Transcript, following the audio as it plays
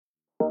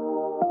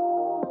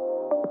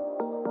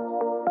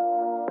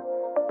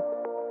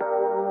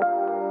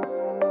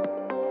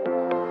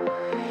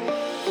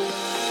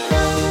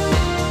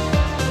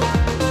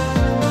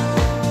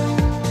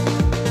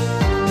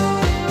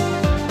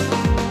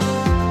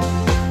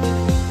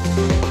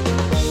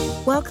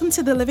Welcome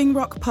to the Living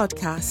Rock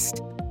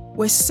podcast.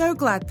 We're so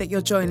glad that you're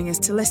joining us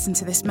to listen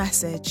to this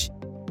message.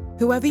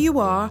 Whoever you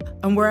are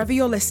and wherever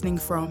you're listening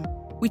from,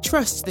 we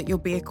trust that you'll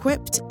be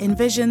equipped,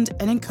 envisioned,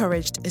 and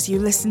encouraged as you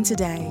listen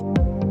today.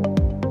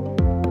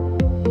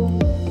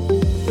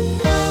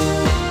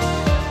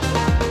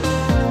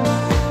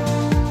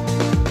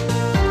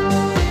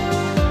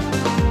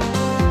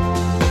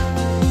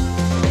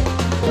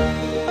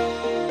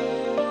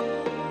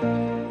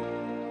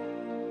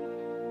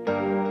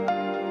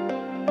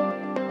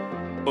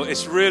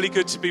 It's really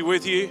good to be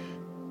with you.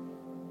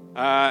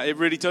 It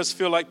really does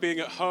feel like being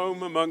at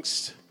home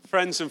amongst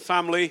friends and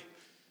family. I'd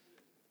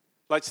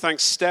like to thank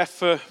Steph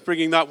for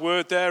bringing that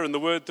word there, and the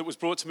word that was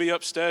brought to me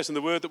upstairs, and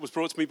the word that was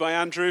brought to me by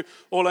Andrew.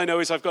 All I know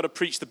is I've got to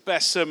preach the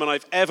best sermon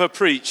I've ever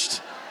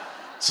preached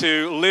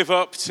to live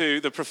up to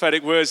the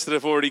prophetic words that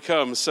have already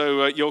come.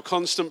 So your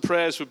constant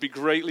prayers would be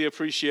greatly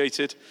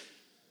appreciated.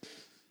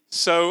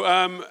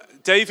 So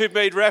David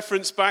made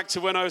reference back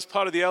to when I was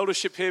part of the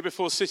eldership here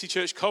before City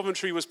Church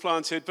Coventry was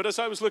planted. But as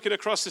I was looking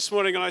across this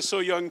morning and I saw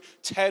young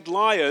Ted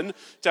Lyon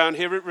down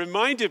here, it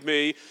reminded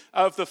me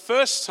of the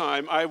first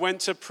time I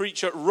went to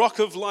preach at Rock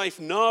of Life,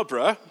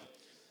 Narborough,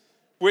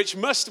 which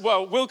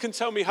Will can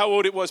tell me how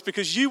old it was,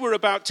 because you were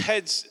about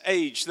Ted's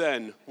age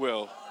then,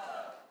 Will.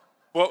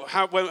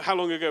 How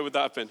long ago would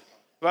that have been?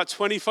 About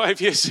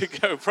 25 years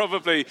ago,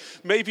 probably.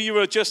 Maybe you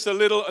were just a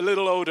little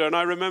older. And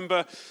I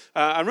remember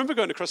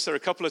going across there a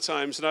couple of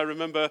times, and I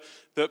remember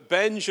that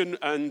Benj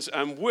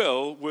and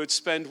Will would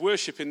spend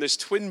worship in this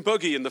twin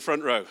buggy in the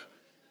front row,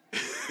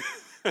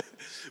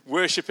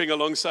 worshipping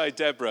alongside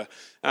Deborah.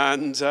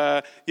 And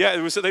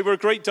they were a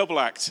great double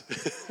act.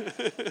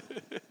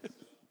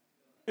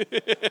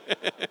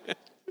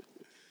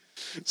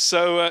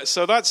 So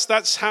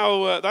that's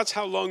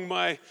how long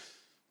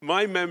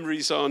my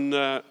memories on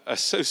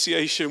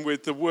association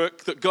with the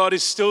work that God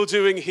is still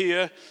doing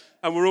here,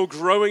 and we're all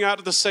growing out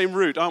of the same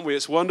root, aren't we?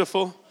 It's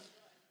wonderful.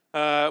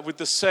 With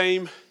the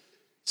same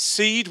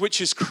seed,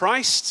 which is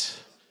Christ,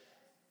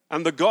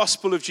 and the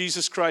gospel of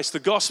Jesus Christ, the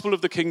gospel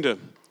of the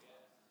kingdom,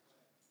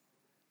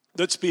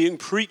 that's being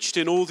preached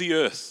in all the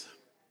earth.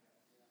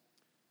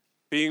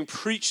 Being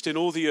preached in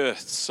all the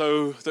earth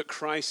so that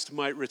Christ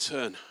might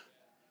return.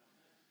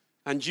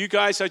 And you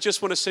guys, I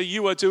just want to say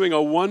you are doing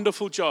a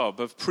wonderful job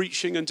of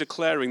preaching and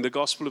declaring the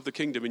gospel of the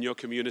kingdom in your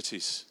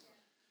communities.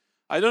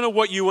 I don't know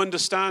what you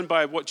understand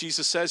by what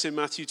Jesus says in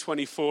Matthew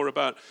 24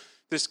 about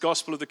this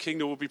gospel of the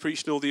kingdom will be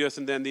preached in all the earth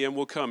and then the end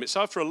will come. It's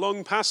after a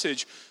long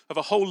passage of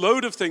a whole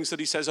load of things that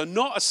he says are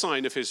not a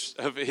sign of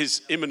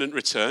his imminent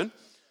return,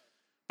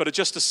 but are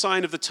just a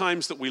sign of the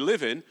times that we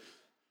live in.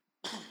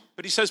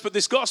 But he says, but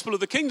this gospel of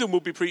the kingdom will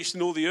be preached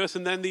in all the earth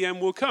and then the end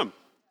will come.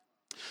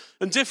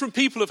 And different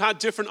people have had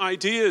different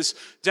ideas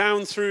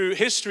down through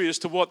history as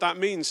to what that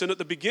means. And at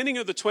the beginning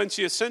of the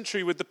 20th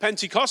century with the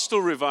Pentecostal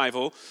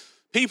revival,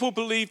 people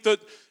believed that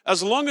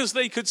as long as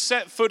they could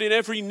set foot in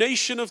every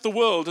nation of the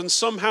world and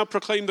somehow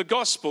proclaim the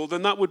gospel,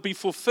 then that would be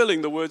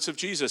fulfilling the words of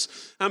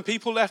Jesus. And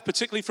people left,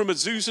 particularly from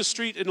Azusa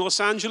Street in Los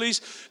Angeles.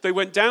 They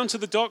went down to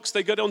the docks,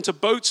 they got onto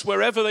boats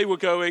wherever they were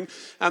going,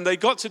 and they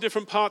got to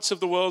different parts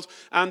of the world,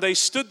 and they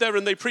stood there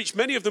and they preached.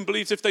 Many of them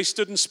believed if they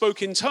stood and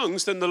spoke in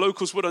tongues, then the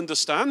locals would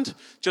understand,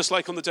 just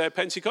like on the day of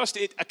Pentecost.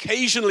 It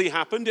occasionally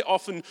happened. It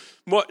often,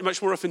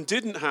 much more often,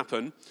 didn't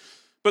happen.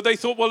 But they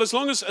thought, well, as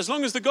long as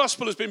the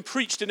gospel has been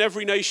preached in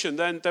every nation,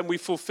 then we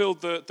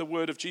fulfilled the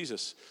word of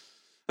Jesus.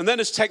 And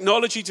then as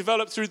technology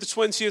developed through the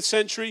 20th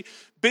century,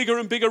 bigger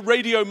and bigger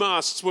radio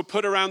masts were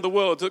put around the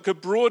world that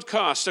could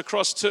broadcast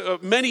across to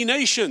many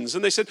nations.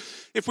 And they said,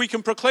 if we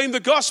can proclaim the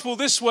gospel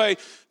this way,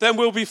 then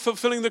we'll be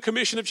fulfilling the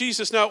commission of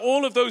Jesus. Now,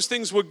 all of those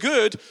things were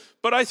good,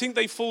 but I think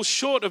they fall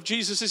short of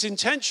Jesus'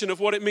 intention of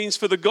what it means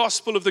for the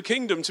gospel of the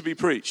kingdom to be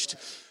preached.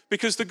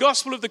 Because the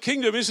gospel of the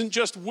kingdom isn't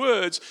just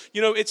words.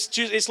 You know,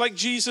 it's like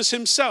Jesus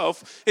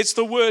himself. It's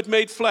the word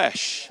made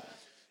flesh.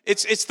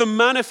 It's the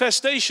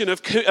manifestation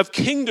of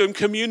kingdom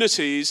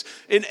communities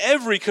in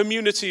every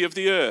community of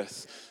the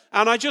earth.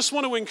 And I just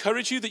want to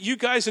encourage you that you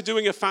guys are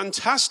doing a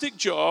fantastic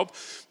job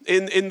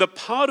in the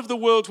part of the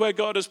world where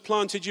God has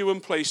planted you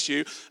and placed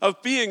you of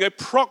being a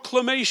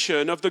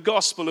proclamation of the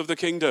gospel of the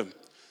kingdom.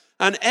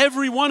 And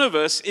every one of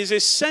us is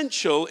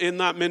essential in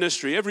that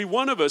ministry. Every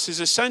one of us is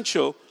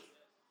essential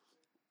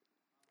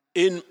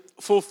in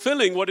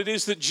fulfilling what it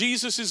is that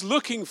Jesus is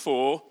looking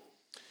for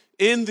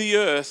in the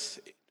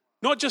earth,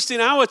 not just in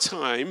our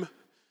time,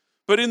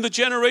 but in the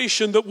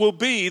generation that will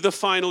be the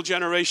final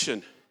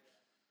generation.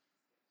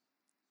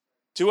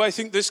 Do I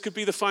think this could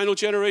be the final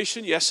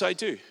generation? Yes, I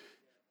do.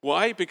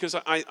 Why? Because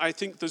I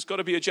think there's got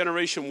to be a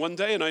generation one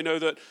day, and I know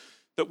that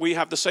we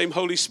have the same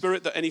Holy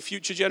Spirit that any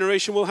future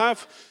generation will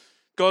have.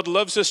 God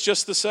loves us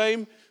just the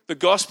same. The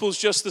gospel's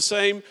just the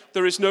same.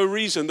 There is no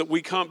reason that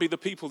we can't be the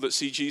people that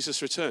see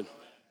Jesus return.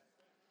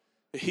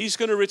 He's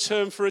going to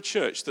return for a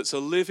church that's a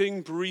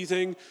living,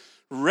 breathing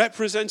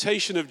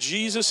representation of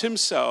Jesus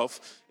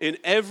himself in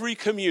every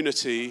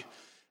community,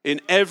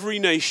 in every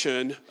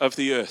nation of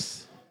the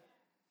earth.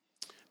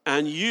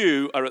 And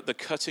you are at the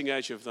cutting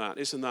edge of that.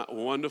 Isn't that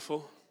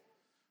wonderful?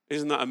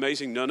 Isn't that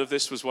amazing? None of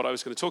this was what I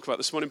was going to talk about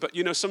this morning. But,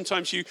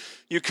 sometimes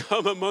you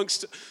come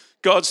amongst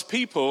God's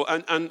people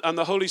and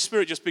the Holy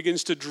Spirit just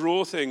begins to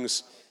draw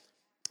things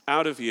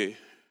out of you.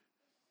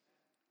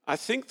 I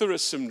think there are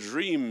some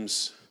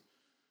dreams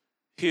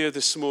here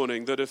this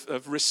morning that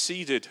have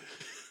receded.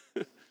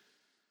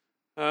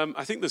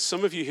 I think there's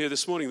some of you here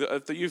this morning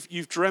that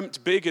you've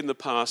dreamt big in the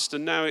past,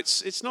 and now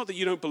it's not that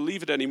you don't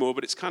believe it anymore,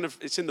 but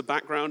it's in the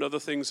background. Other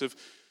things have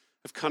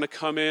kind of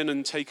come in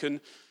and taken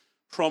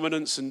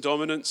prominence and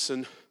dominance.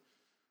 And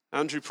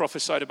Andrew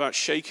prophesied about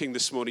shaking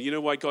this morning. You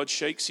know why God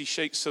shakes? He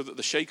shakes so that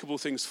the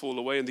shakeable things fall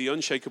away and the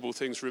unshakable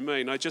things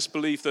remain. I just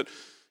believe that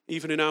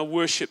even in our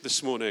worship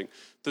this morning,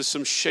 there's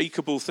some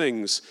shakeable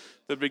things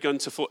that have begun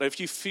to fall. If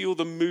you feel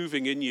them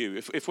moving in you,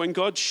 if when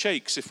God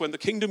shakes, if when the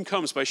kingdom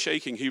comes by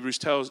shaking, Hebrews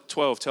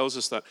 12 tells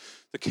us that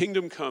the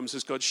kingdom comes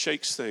as God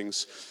shakes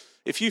things.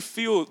 If you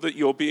feel that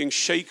you're being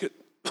shaken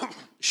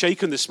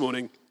this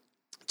morning,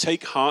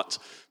 take heart,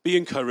 be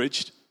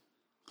encouraged.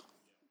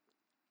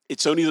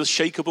 It's only the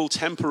shakeable,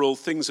 temporal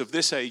things of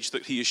this age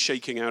that he is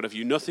shaking out of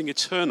you. Nothing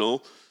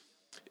eternal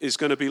is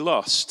going to be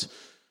lost.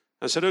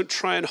 And so don't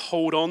try and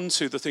hold on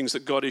to the things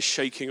that God is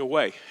shaking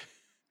away,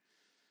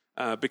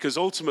 because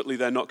ultimately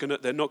they're not going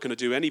to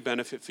do any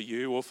benefit for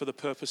you or for the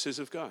purposes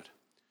of God.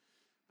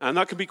 And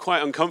that can be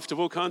quite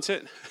uncomfortable, can't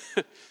it?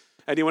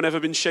 Anyone ever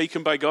been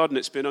shaken by God and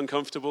it's been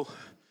uncomfortable?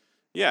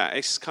 Yeah,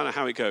 it's kind of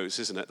how it goes,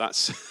 isn't it?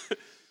 That's.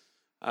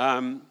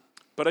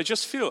 But I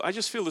just feel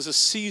there's a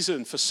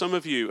season for some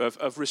of you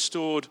of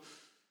restored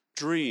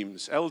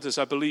dreams. Elders,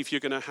 I believe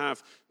you're going to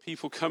have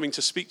people coming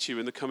to speak to you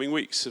in the coming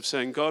weeks of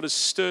saying, God has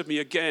stirred me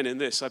again in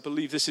this. I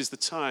believe this is the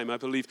time. I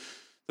believe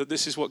that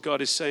this is what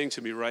God is saying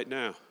to me right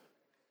now.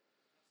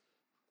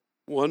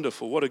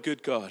 Wonderful. What a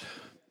good God.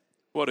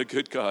 What a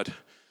good God.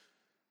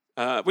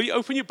 Will you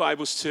open your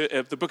Bibles to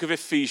the book of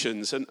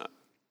Ephesians? And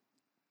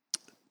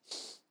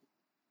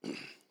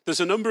there's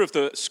a number of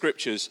the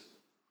scriptures,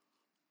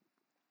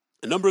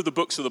 a number of the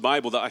books of the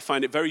Bible that I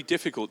find it very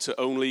difficult to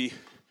only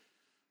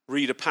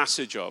read a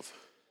passage of.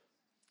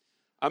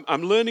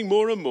 I'm learning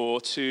more and more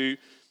to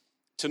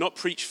not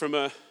preach from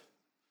a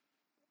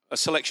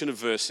selection of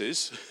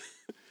verses,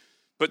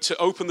 but to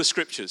open the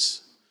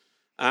scriptures.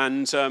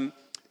 And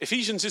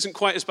Ephesians isn't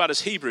quite as bad as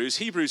Hebrews.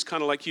 Hebrews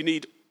kind of like you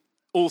need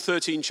all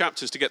 13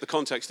 chapters to get the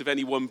context of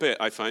any one bit,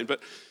 I find.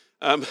 But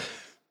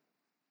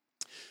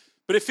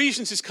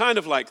Ephesians is kind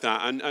of like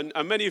that. And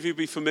many of you will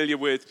be familiar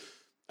with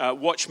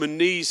Watchman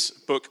Nee's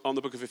book on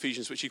the book of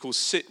Ephesians, which he calls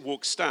Sit,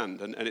 Walk,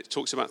 Stand. And it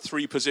talks about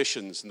three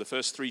positions. And the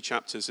first three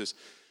chapters is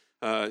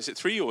it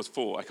 3 or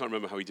 4? I can't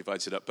remember how he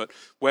divides it up. But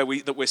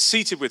that we're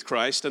seated with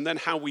Christ, and then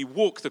how we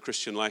walk the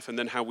Christian life, and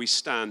then how we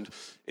stand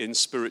in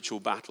spiritual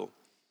battle.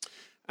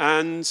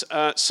 And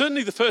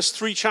certainly the first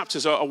 3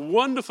 chapters are a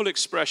wonderful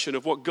expression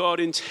of what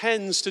God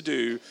intends to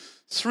do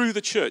through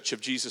the church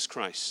of Jesus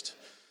Christ.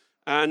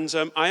 And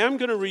I am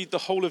going to read the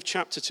whole of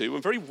chapter 2.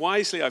 And very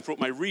wisely, I've brought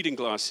my reading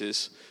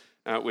glasses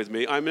out with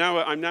me. I'm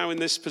now in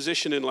this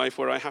position in life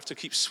where I have to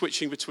keep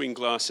switching between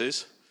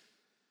glasses.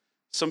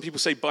 Some people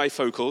say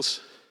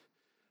bifocals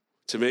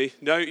to me.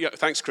 No, yeah,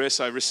 thanks,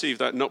 Chris. I received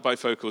that. Not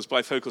bifocals.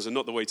 Bifocals are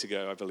not the way to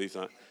go. I believe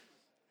that.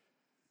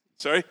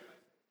 Sorry?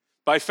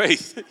 By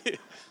faith.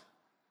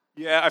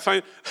 Yeah, I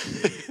find...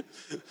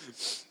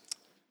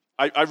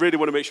 I really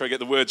want to make sure I get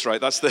the words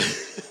right. That's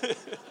the...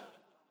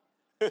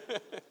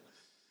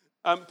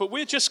 But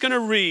we're just going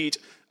to read,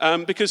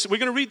 because we're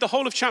going to read the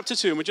whole of chapter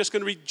 2, and we're just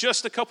going to read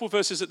just a couple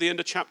verses at the end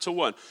of chapter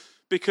 1.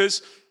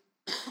 Because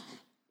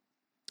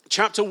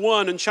chapter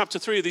 1 and chapter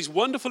 3 are these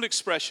wonderful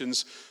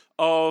expressions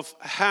of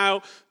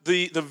how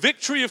the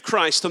victory of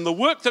Christ and the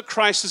work that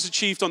Christ has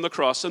achieved on the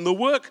cross and the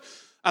work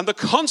and the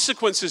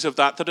consequences of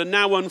that are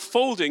now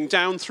unfolding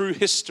down through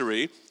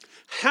history,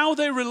 how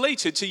they're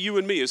related to you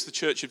and me as the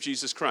church of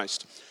Jesus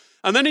Christ.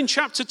 And then in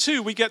chapter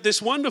 2, we get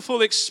this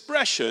wonderful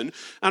expression,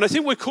 and I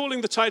think we're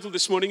calling the title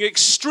this morning,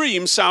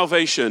 Extreme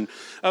Salvation,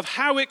 of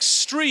how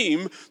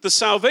extreme the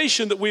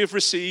salvation that we have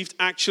received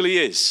actually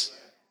is.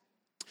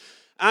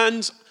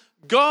 And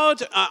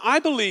God, I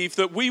believe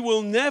that we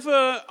will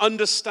never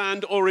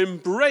understand or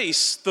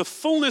embrace the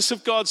fullness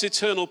of God's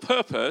eternal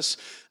purpose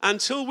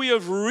until we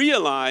have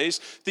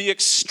realized the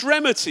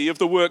extremity of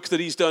the work that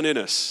he's done in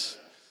us.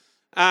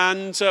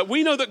 And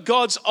we know that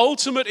God's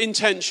ultimate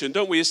intention,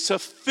 don't we, is to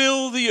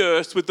fill the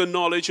earth with the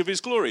knowledge of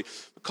his glory.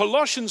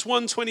 Colossians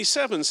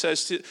 1:27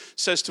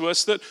 says to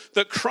us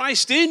that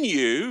Christ in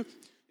you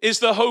is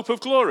the hope of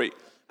glory.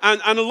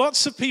 And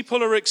lots of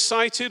people are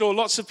excited, or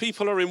lots of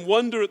people are in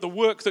wonder at the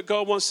work that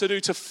God wants to do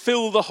to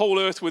fill the whole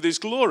earth with his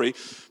glory.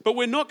 But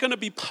we're not going to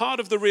be part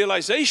of the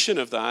realization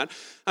of that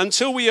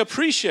until we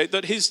appreciate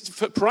that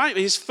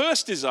his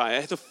first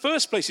desire, the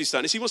first place he's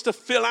done, is he wants to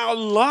fill our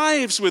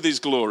lives with his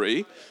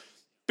glory,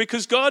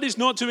 because God is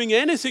not doing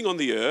anything on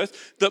the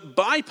earth that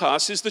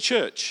bypasses the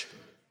church.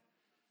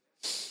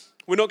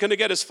 We're not going to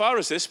get as far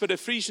as this, but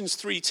Ephesians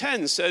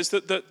 3:10 says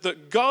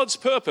that God's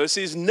purpose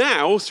is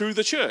now through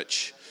the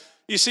church.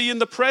 You see, in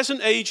the present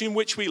age in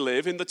which we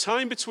live, in the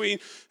time between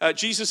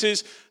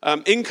Jesus'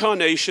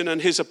 incarnation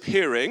and his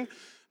appearing,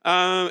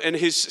 and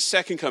his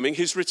second coming,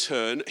 his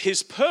return,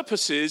 his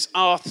purposes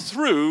are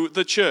through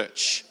the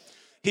church.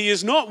 He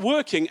is not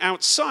working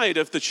outside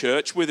of the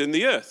church within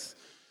the earth.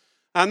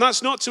 And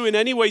that's not to in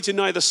any way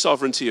deny the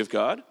sovereignty of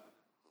God.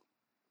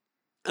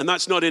 And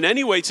that's not in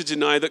any way to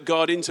deny that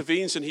God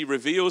intervenes and he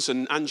reveals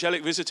and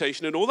angelic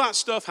visitation and all that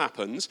stuff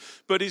happens,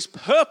 but his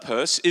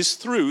purpose is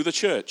through the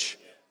church.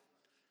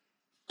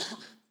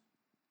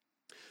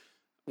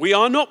 We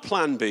are not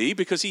plan B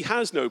because he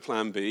has no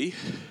plan B.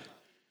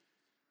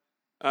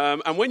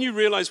 And when you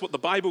realize what the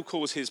Bible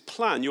calls his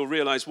plan, you'll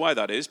realize why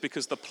that is,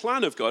 because the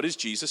plan of God is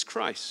Jesus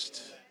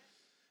Christ.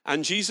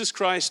 And Jesus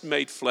Christ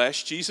made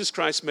flesh, Jesus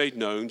Christ made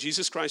known,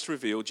 Jesus Christ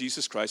revealed,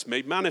 Jesus Christ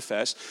made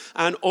manifest.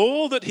 And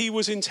all that he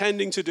was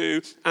intending to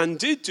do and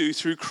did do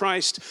through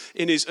Christ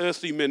in his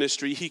earthly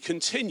ministry, he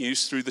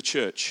continues through the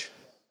church.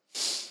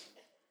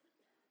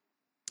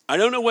 I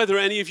don't know whether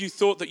any of you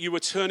thought that you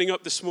were turning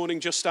up this morning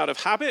just out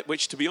of habit,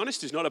 which to be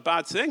honest is not a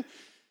bad thing.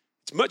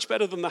 It's much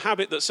better than the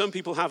habit that some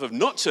people have of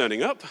not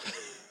turning up.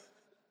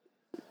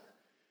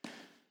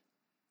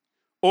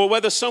 Or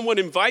whether someone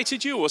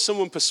invited you or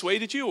someone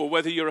persuaded you, or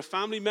whether you're a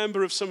family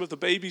member of some of the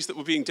babies that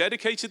were being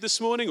dedicated this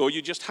morning, or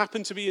you just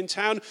happen to be in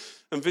town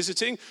and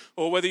visiting,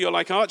 or whether you're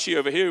like Archie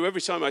over here, who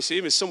every time I see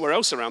him is somewhere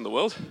else around the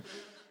world.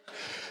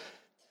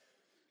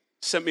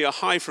 Sent me a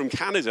hi from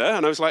Canada,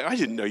 and I was like, I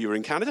didn't know you were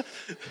in Canada.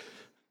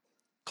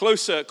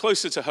 Closer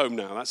to home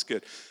now, that's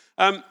good.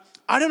 I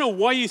don't know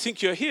why you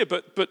think you're here,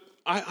 but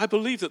I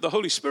believe that the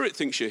Holy Spirit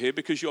thinks you're here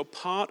because you're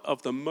part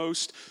of the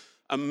most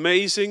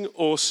amazing,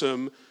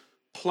 awesome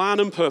plan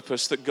and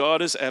purpose that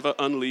God has ever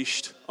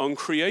unleashed on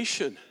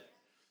creation.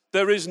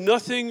 There is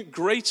nothing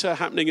greater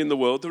happening in the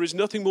world. There is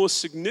nothing more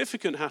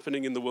significant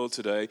happening in the world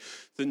today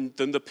than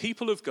the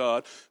people of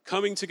God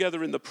coming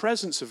together in the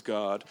presence of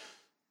God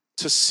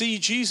to see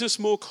Jesus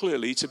more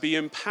clearly, to be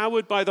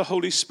empowered by the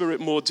Holy Spirit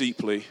more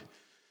deeply,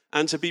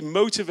 and to be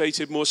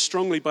motivated more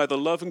strongly by the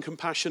love and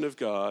compassion of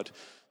God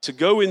to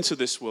go into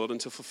this world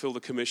and to fulfill the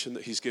commission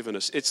that he's given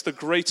us. It's the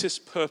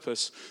greatest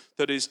purpose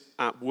that is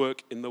at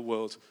work in the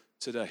world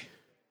today.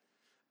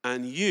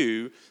 And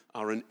you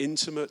are an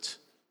intimate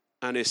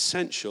and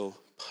essential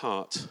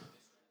part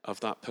of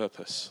that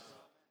purpose.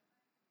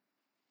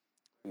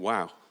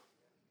 Wow.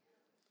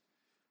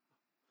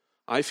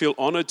 I feel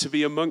honored to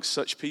be amongst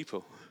such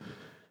people.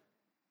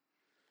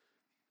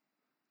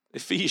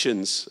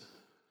 Ephesians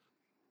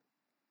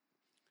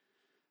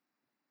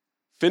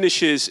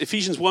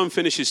 1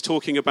 finishes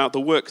talking about the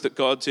work that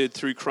God did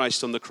through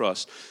Christ on the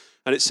cross.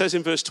 And it says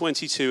in verse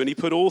 22, and he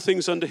put all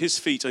things under his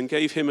feet and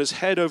gave him as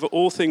head over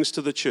all things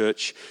to the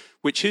church,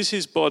 which is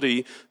his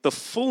body, the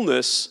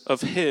fullness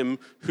of him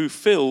who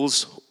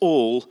fills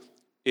all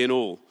in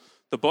all.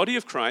 The body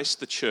of Christ,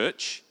 the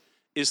church,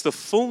 is the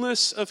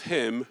fullness of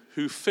him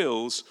who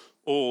fills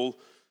all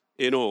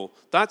in all.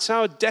 That's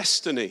our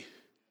destiny.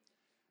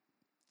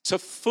 To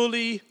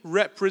fully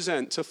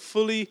represent, to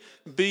fully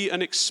be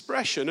an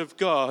expression of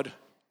God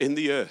in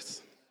the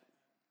earth.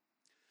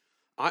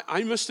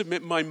 I must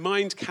admit, my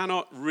mind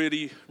cannot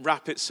really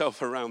wrap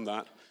itself around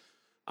that.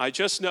 I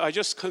just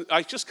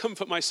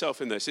comfort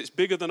myself in this. It's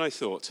bigger than I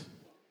thought.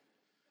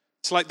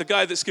 It's like the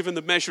guy that's given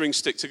the measuring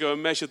stick to go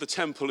and measure the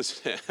temple,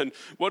 isn't it? And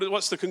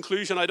what's the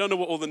conclusion? I don't know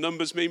what all the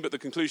numbers mean, but the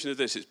conclusion is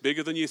this: it's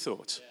bigger than you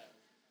thought. Yeah.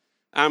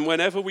 And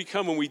whenever we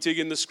come and we dig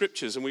in the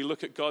scriptures and we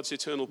look at God's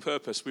eternal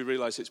purpose, we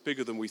realize it's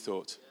bigger than we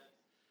thought.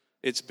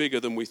 It's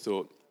bigger than we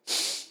thought.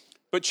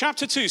 But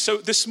chapter 2, so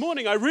this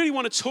morning I really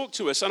want to talk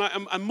to us, and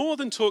I more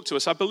than talk to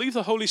us, I believe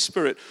the Holy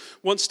Spirit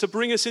wants to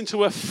bring us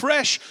into a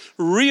fresh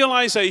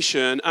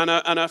realization and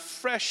a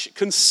fresh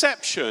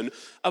conception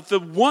of the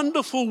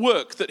wonderful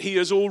work that he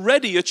has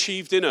already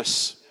achieved in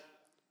us.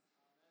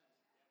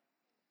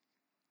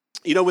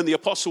 You know, when the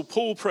Apostle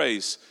Paul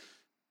prays,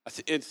 I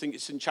think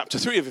it's in chapter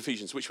 3 of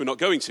Ephesians, which we're not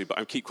going to, but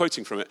I keep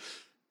quoting from it.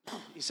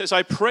 He says,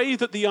 I pray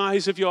that the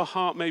eyes of your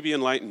heart may be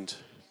enlightened.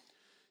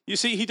 You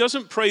see, he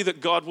doesn't pray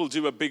that God will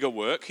do a bigger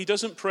work. He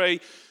doesn't pray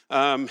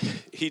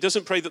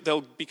that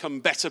they'll become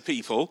better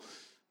people.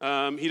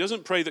 He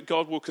doesn't pray that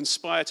God will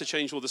conspire to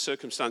change all the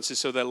circumstances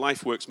so their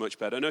life works much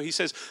better. No, he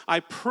says, I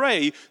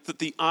pray that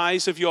the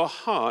eyes of your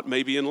heart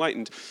may be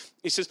enlightened.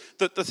 He says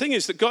that the thing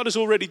is that God has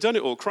already done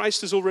it all.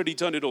 Christ has already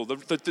done it all.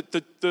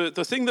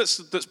 The thing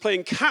that's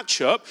playing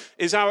catch up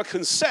is our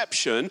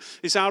conception,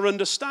 is our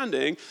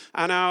understanding,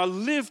 and our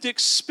lived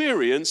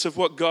experience of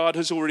what God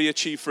has already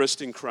achieved for us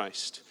in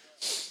Christ.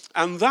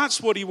 And that's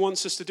what he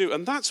wants us to do.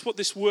 And that's what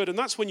this word, and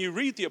that's when you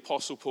read the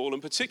Apostle Paul,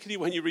 and particularly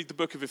when you read the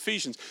book of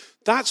Ephesians,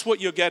 that's what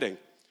you're getting.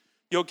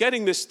 You're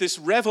getting this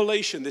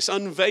revelation, this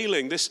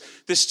unveiling, this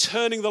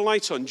turning the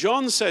light on.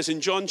 John says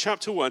in John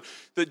chapter 1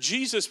 that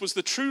Jesus was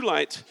the true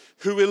light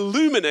who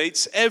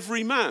illuminates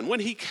every man. When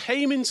he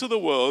came into the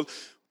world,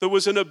 there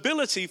was an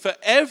ability for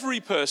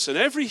every person,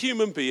 every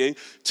human being,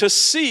 to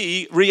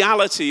see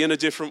reality in a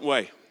different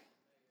way.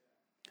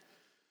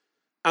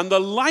 And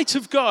the light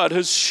of God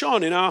has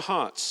shone in our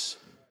hearts.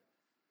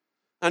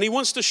 And he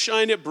wants to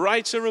shine it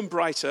brighter and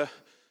brighter.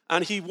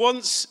 And he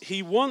wants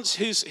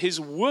his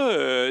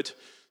word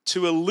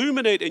to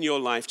illuminate in your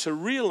life, to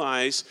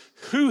realize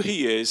who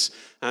he is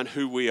and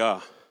who we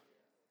are.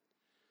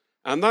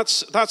 And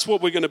that's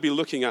what we're going to be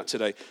looking at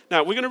today.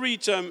 Now, we're going to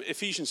read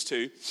Ephesians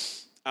 2,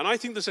 and I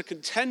think there's a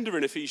contender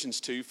in Ephesians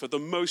 2 for the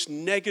most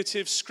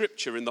negative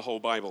scripture in the whole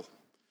Bible.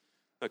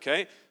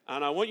 Okay?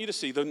 And I want you to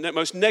see the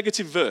most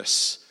negative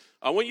verse.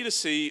 I want you to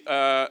see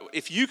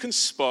if you can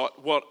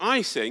spot what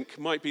I think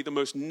might be the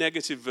most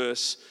negative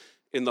verse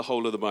in the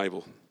whole of the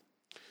Bible.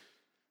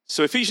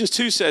 So Ephesians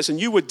 2 says, "And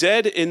you were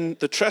dead in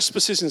the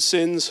trespasses and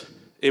sins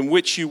in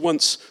which you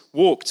once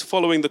walked,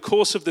 following the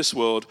course of this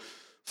world,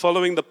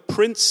 following the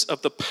prince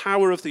of the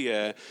power of the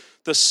air,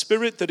 the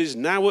spirit that is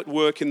now at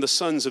work in the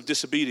sons of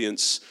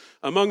disobedience,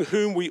 among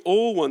whom we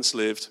all once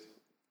lived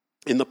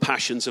in the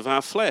passions of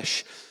our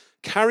flesh,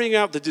 carrying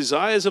out the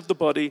desires of the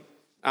body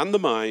and the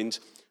mind,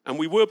 and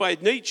we were by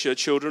nature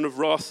children of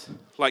wrath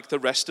like the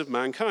rest of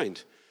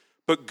mankind.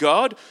 But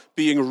God,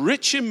 being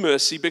rich in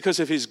mercy because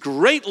of his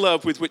great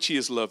love with which he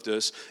has loved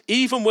us,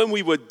 even when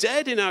we were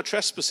dead in our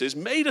trespasses,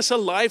 made us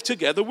alive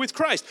together with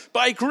Christ.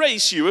 By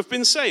grace you have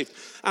been saved,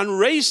 and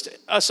raised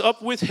us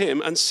up with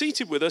him and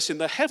seated with us in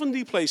the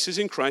heavenly places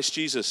in Christ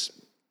Jesus,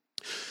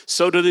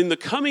 so that in the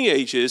coming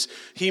ages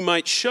he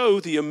might show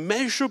the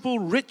immeasurable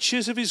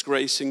riches of his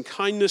grace and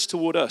kindness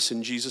toward us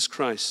in Jesus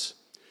Christ.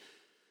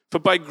 For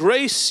by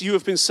grace you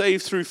have been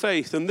saved through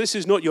faith, and this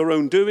is not your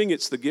own doing,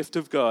 it's the gift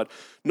of God,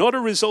 not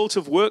a result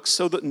of works,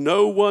 so that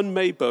no one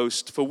may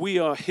boast, for we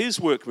are his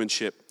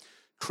workmanship,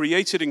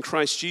 created in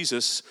Christ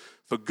Jesus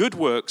for good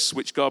works,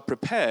 which God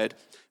prepared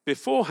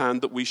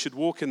beforehand that we should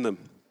walk in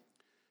them.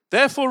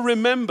 Therefore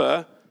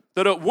remember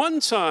that at one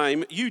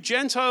time you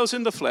Gentiles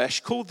in the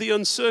flesh, called the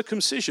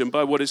uncircumcision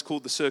by what is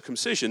called the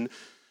circumcision,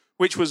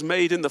 which was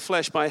made in the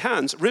flesh by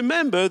hands,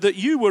 remember that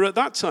you were at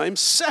that time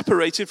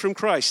separated from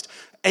Christ,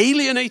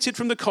 alienated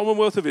from the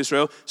commonwealth of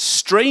Israel,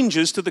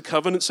 strangers to the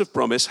covenants of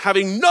promise,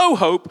 having no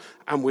hope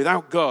and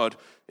without God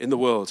in the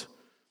world.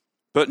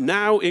 But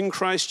now in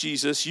Christ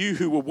Jesus, you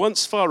who were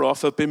once far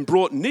off have been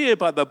brought near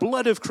by the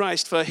blood of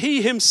Christ, for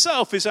he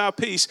himself is our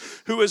peace,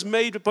 who has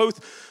made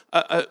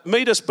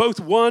us both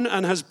one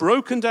and has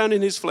broken down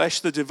in his flesh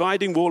the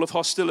dividing wall of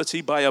hostility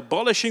by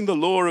abolishing the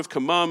law of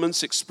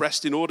commandments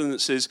expressed in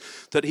ordinances,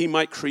 that he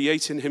might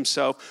create in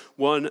himself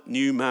one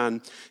new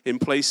man in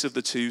place of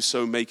the two,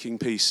 so making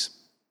peace.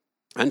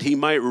 And he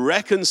might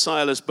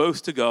reconcile us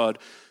both to God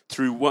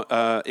through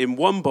in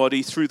one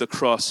body through the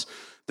cross,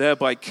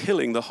 thereby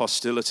killing the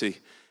hostility.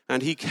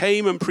 And he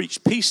came and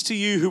preached peace to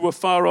you who were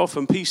far off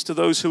and peace to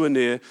those who are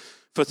near.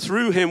 For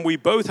through him we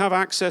both have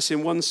access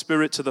in one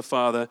spirit to the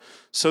Father,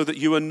 so that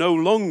you are no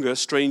longer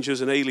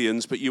strangers and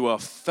aliens, but you are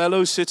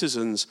fellow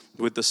citizens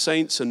with the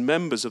saints and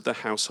members of the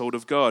household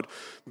of God,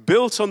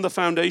 built on the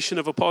foundation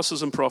of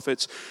apostles and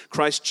prophets,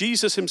 Christ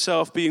Jesus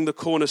himself being the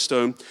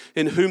cornerstone,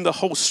 in whom the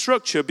whole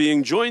structure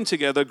being joined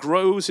together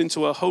grows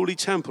into a holy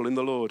temple in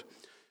the Lord.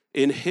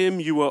 In him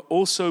you are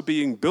also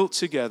being built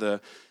together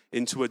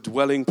into a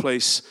dwelling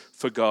place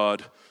for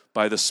God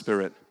by the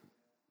Spirit.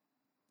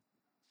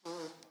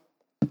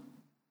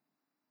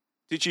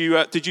 Did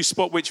you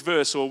spot which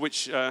verse, or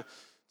which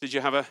did you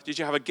have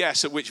a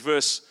guess at which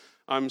verse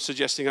I'm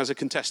suggesting as a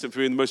contestant for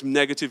being the most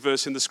negative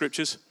verse in the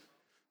scriptures?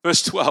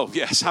 Verse 12.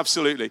 Yes,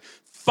 absolutely.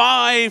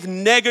 5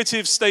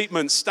 negative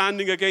statements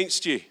standing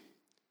against you.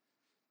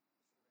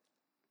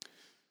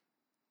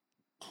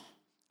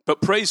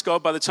 But praise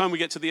God, by the time we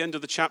get to the end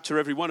of the chapter,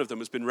 every one of them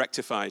has been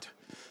rectified.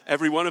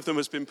 Every one of them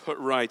has been put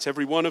right.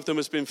 Every one of them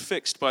has been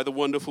fixed by the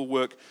wonderful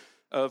work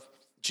of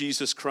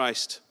Jesus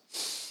Christ.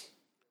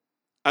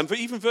 And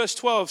even verse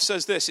 12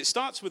 says this. It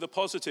starts with a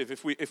positive,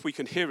 if we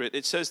can hear it.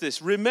 It says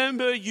this: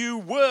 remember you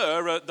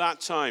were at that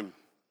time.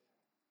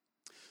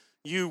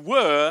 You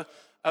were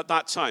at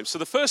that time. So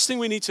the first thing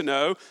we need to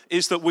know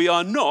is that we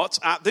are not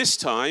at this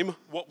time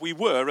what we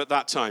were at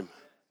that time.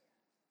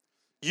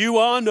 You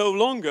are no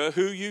longer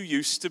who you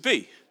used to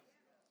be.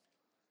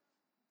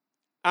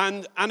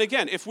 And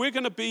again, if we're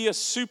going to be a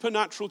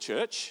supernatural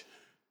church,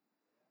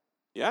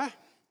 yeah,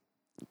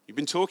 you've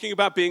been talking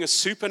about being a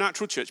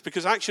supernatural church,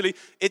 because actually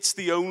it's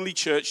the only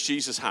church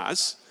Jesus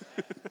has.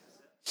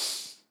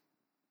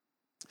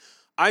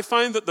 I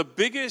find that the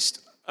biggest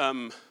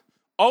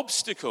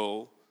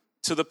obstacle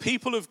to the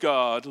people of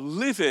God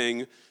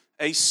living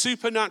a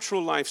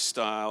supernatural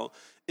lifestyle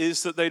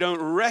is that they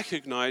don't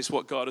recognize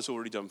what God has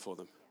already done for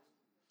them.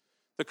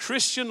 The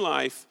Christian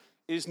life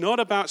is not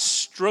about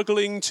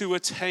struggling to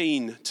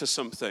attain to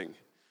something.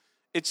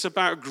 It's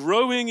about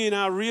growing in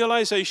our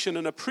realization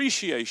and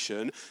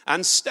appreciation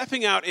and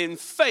stepping out in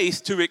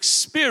faith to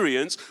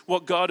experience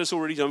what God has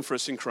already done for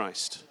us in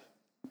Christ.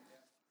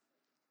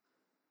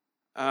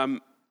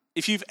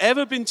 If you've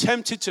ever been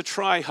tempted to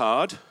try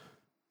hard,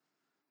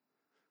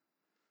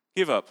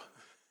 give up.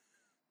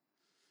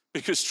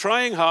 Because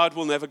trying hard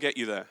will never get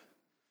you there.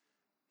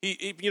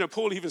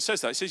 Paul even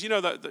says that. He says,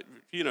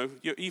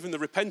 even the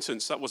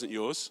repentance, that wasn't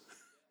yours.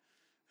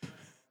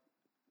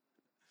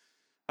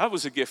 That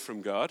was a gift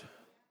from God.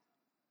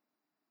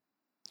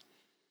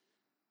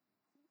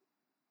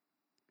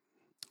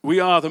 We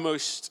are the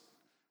most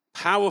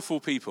powerful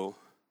people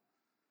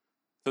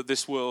that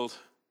this world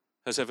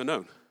has ever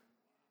known.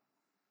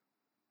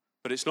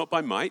 But it's not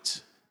by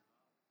might,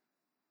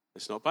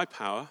 it's not by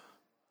power,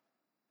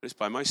 but it's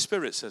by my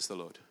Spirit, says the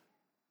Lord.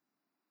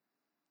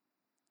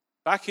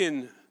 Back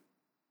in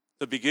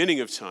the beginning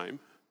of time,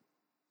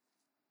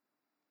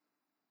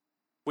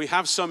 we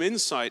have some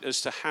insight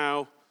as to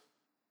how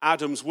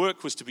Adam's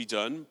work was to be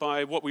done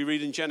by what we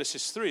read in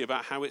Genesis 3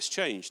 about how it's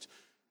changed.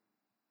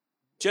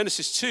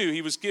 Genesis 2,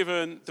 he was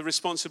given the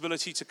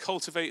responsibility to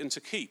cultivate and to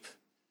keep,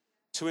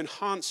 to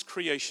enhance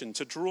creation,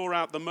 to draw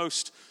out the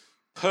most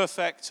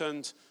perfect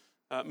and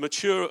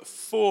mature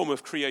form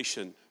of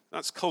creation.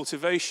 That's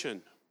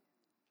cultivation.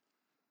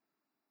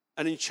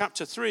 And in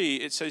chapter 3,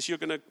 it says you're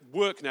going to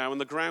work now,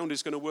 and the ground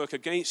is going to work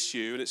against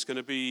you, and it's going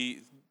to be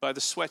by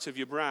the sweat of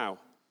your brow.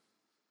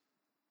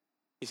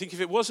 You think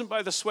if it wasn't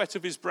by the sweat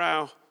of his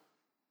brow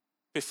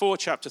before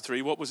chapter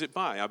 3, what was it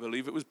by? I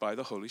believe it was by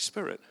the Holy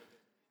Spirit.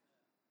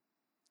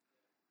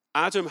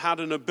 Adam had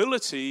an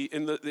ability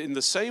in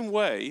the same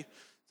way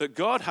that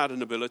God had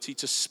an ability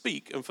to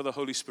speak and for the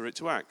Holy Spirit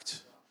to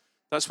act.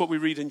 That's what we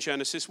read in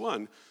Genesis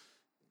 1.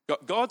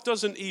 God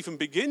doesn't even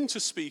begin to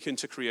speak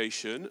into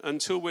creation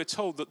until we're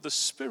told that the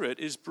Spirit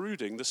is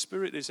brooding, the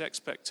Spirit is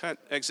expectant,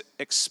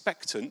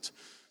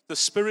 the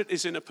Spirit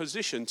is in a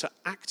position to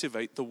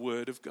activate the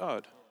Word of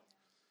God.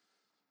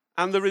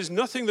 And there is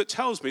nothing that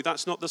tells me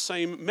that's not the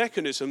same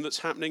mechanism that's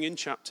happening in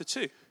chapter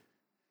 2.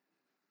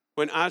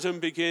 When Adam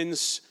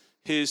begins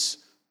his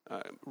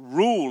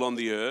rule on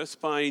the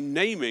earth by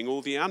naming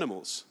all the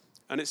animals.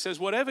 And it says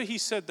whatever he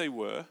said they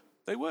were,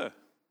 they were.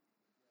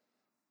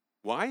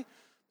 Why?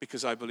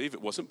 Because I believe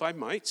it wasn't by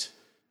might,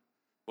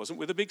 it wasn't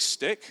with a big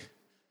stick,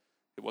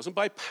 it wasn't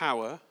by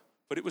power,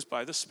 but it was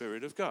by the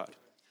Spirit of God.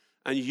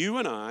 And you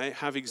and I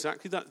have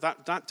exactly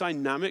that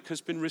dynamic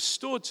has been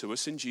restored to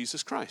us in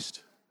Jesus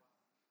Christ.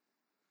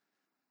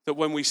 That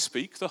when we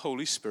speak, the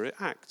Holy Spirit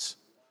acts.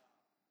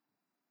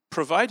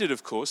 Provided,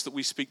 of course, that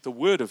we speak the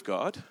Word of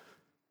God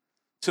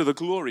to the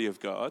glory of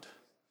God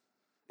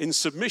in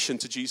submission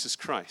to Jesus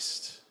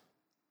Christ.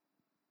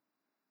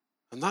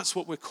 And that's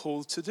what we're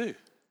called to do.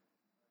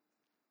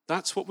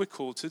 That's what we're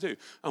called to do.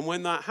 And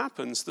when that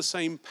happens, the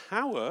same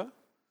power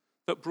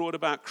that brought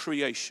about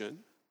creation,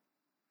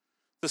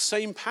 the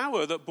same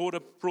power that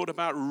brought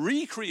about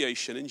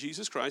recreation in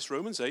Jesus Christ,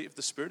 Romans 8, if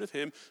the Spirit of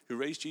him who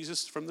raised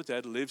Jesus from the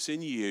dead lives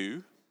in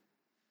you.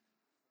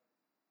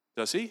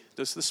 Does he?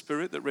 Does the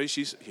Spirit that raised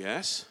Jesus?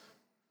 Yes.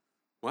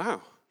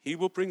 Wow. He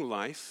will bring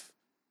life.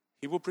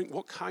 He will bring,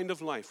 what kind of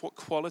life? What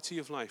quality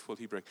of life will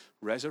he bring?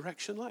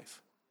 Resurrection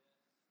life.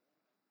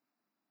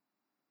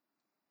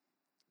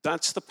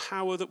 That's the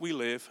power that we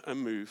live and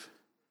move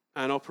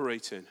and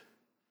operate in.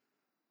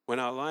 When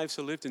our lives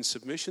are lived in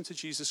submission to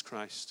Jesus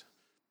Christ,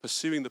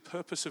 pursuing the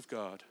purpose of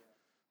God,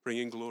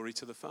 bringing glory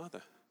to the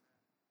Father.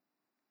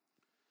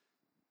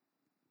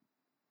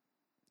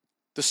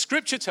 The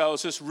scripture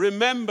tells us,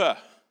 remember,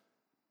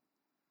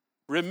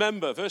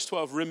 verse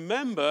 12,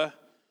 remember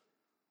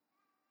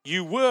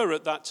you were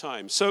at that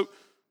time. So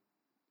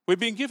we're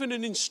being given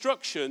an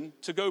instruction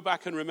to go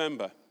back and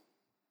remember.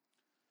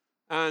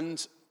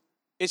 And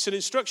it's an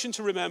instruction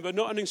to remember,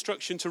 not an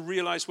instruction to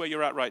realize where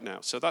you're at right now.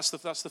 So that's the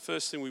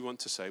first thing we want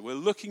to say. We're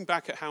looking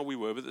back at how we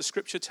were, but the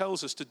scripture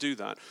tells us to do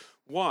that.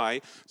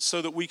 Why?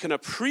 So that we can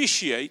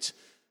appreciate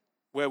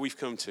where we've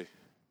come to.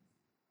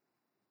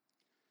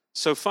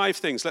 So 5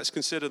 things. Let's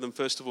consider them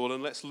first of all,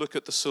 and let's look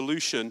at the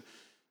solution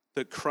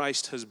that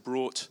Christ has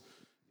brought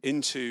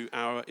into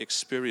our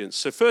experience.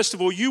 So first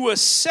of all, you were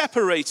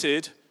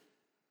separated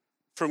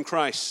from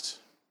Christ.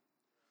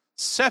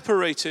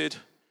 Separated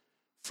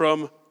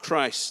from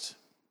Christ.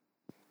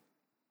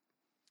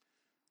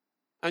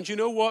 And you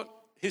know what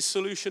his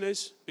solution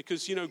is?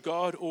 Because,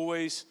 God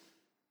always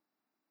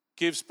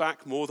gives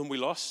back more than we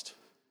lost.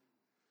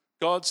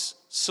 God's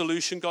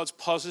solution, God's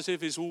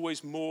positive is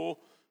always more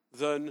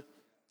than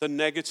the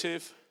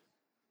negative.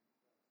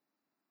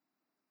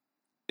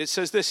 It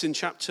says this in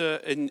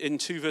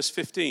 2 verse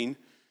 15.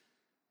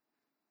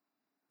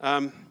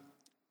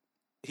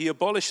 He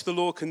abolished the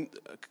law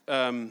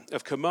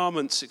of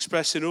commandments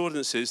expressed in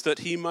ordinances that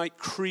he might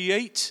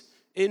create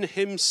in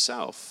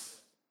himself.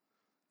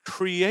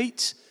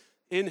 Create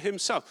in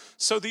himself.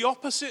 So the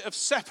opposite of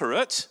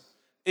separate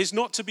is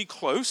not to be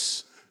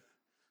close.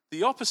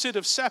 The opposite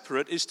of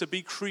separate is to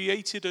be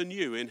created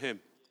anew in him.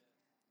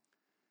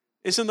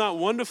 Isn't that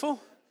wonderful?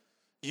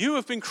 You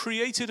have been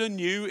created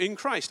anew in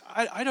Christ.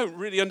 I don't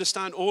really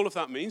understand all of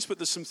that means, but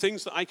there's some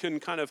things that I can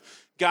kind of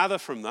gather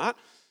from that.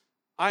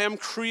 I am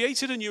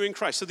created anew in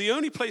Christ. So the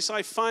only place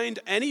I find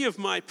any of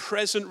my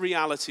present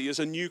reality as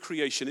a new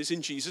creation is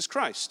in Jesus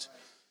Christ.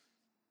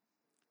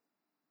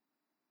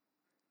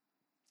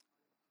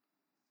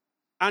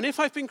 And if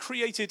I've been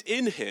created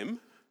in him,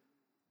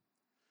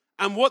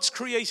 and what's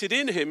created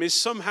in him is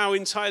somehow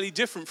entirely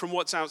different from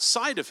what's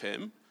outside of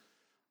him,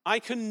 I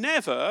can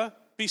never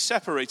be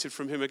separated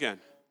from him again.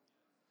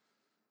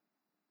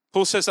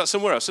 Paul says that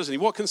somewhere else, doesn't he?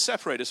 What can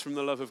separate us from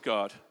the love of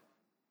God?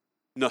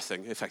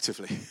 Nothing,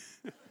 effectively.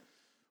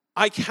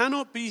 I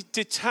cannot be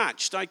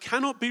detached. I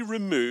cannot be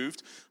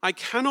removed. I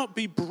cannot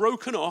be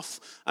broken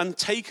off and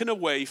taken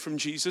away from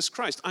Jesus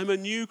Christ. I'm a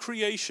new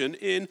creation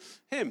in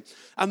him.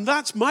 And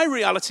that's my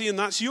reality and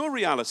that's your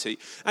reality.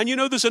 And you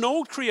know, there's an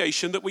old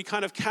creation that we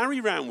kind of carry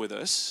around with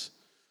us.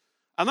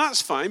 And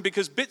that's fine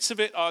because bits of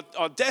it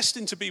are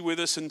destined to be with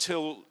us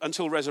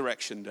until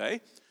resurrection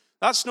day.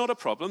 That's not a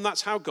problem.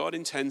 That's how God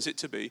intends it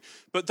to be.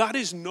 But that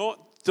is not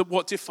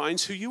what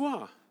defines who you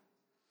are.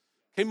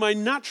 Okay, my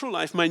natural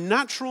life, my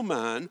natural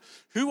man,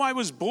 who I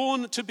was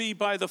born to be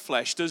by the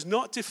flesh, does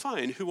not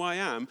define who I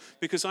am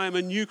because I am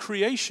a new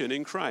creation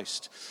in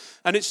Christ.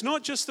 And it's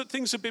not just that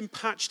things have been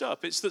patched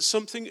up, it's that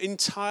something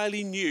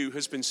entirely new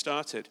has been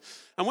started.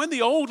 And when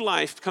the old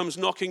life comes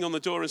knocking on the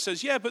door and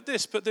says, yeah, but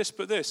this,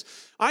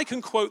 I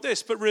can quote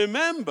this, but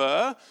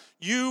remember,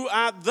 you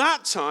at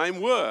that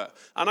time were.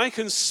 And I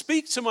can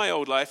speak to my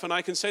old life and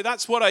I can say,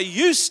 that's what I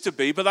used to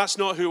be, but that's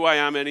not who I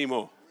am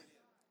anymore.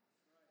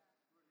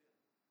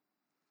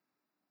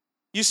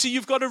 You see,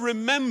 you've got to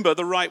remember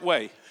the right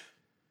way.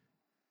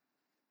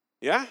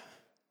 Yeah?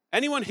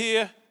 Anyone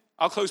here,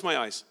 I'll close my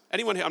eyes.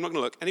 Anyone here, I'm not going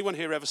to look. Anyone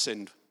here ever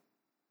sinned?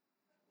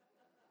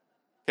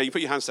 Okay, you put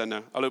your hands down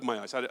now. I'll open my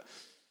eyes.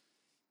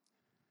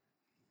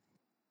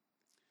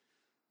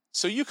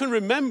 So you can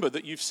remember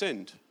that you've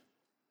sinned.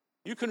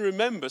 You can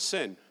remember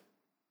sin.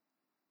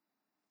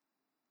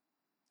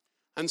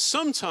 And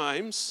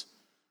sometimes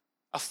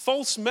a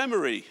false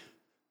memory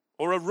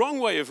or a wrong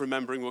way of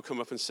remembering will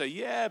come up and say,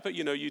 yeah, but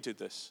you know, you did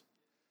this.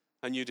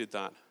 And you did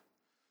that.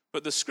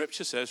 But the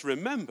scripture says,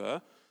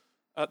 remember,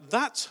 at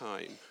that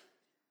time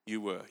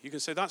you were. You can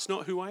say, that's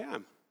not who I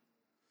am.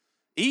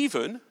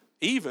 Even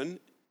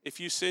if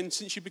you sinned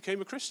since you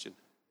became a Christian.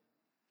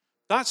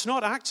 That's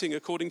not acting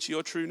according to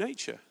your true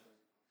nature.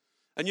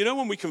 And you know,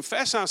 when we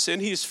confess our sin,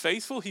 he is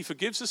faithful, he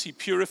forgives us, he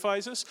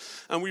purifies us,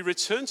 and we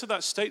return to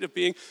that state of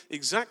being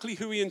exactly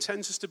who he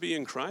intends us to be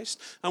in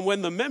Christ. And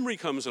when the memory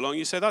comes along,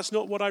 you say, that's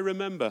not what I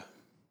remember.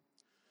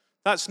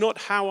 That's not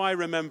how I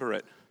remember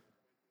it.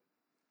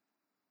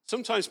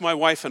 Sometimes my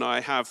wife and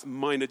I have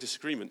minor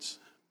disagreements.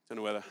 I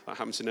don't know whether that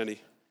happens in any.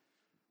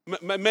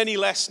 Many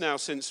less now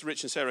since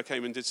Rich and Sarah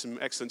came and did some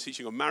excellent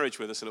teaching on marriage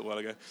with us a little while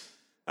ago.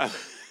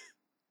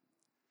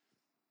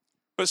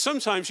 But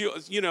sometimes,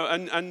 you know,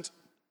 and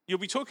you'll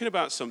be talking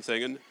about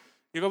something and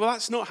you go, well,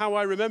 that's not how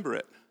I remember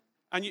it.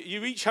 And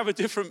you each have a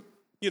different,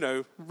 you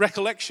know,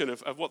 recollection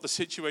of what the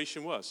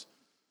situation was.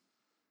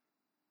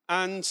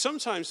 And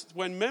sometimes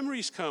when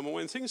memories come or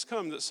when things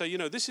come that say, you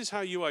know, this is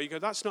how you are, you go,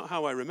 that's not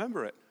how I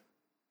remember it.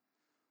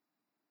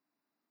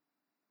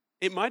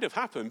 It might have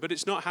happened, but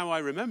it's not how I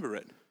remember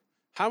it.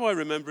 How I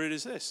remember it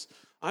is this.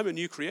 I'm a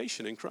new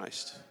creation in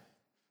Christ.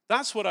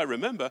 That's what I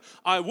remember.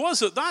 I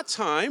was at that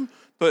time,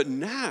 but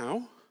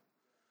now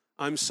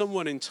I'm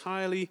someone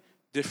entirely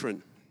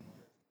different.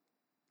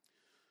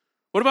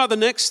 What about the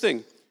next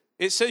thing?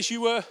 It says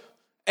you were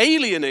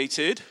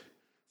alienated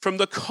from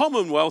the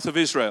commonwealth of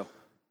Israel.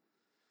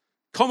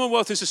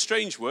 Commonwealth is a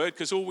strange word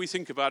because all we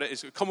think about it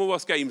is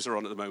Commonwealth Games are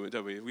on at the moment,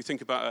 don't we? We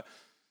think about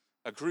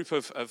a group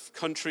of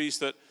countries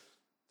that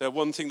the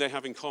one thing they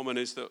have in common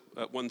is that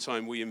at one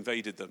time we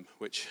invaded them,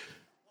 which...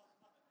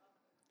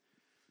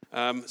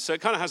 so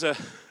it kind of has a...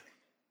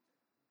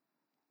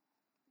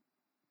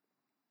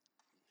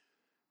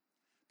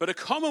 But a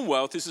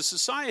commonwealth is a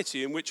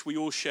society in which we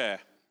all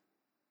share.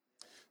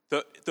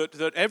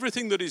 That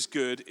everything that is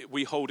good,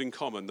 we hold in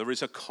common. There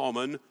is a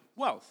common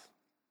wealth.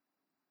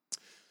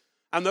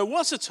 And there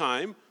was a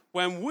time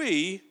when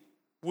we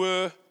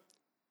were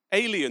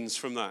aliens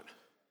from that.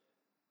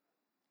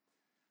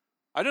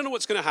 I don't know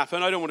what's going to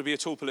happen. I don't want to be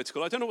at all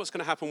political. I don't know what's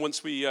going to happen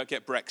once we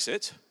get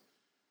Brexit.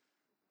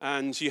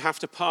 And you have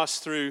to pass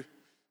through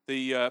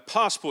the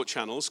passport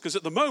channels. Because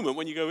at the moment,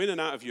 when you go in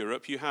and out of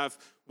Europe, you have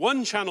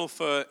one channel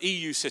for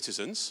EU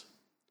citizens,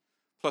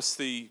 plus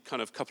the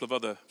kind of couple of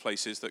other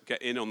places that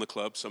get in on the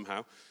club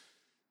somehow.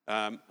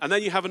 And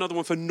then you have another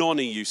one for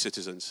non-EU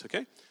citizens,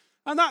 okay?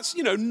 And that's,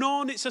 you know,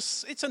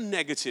 it's a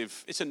negative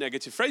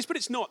phrase, but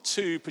it's not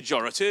too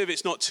pejorative,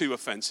 it's not too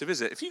offensive,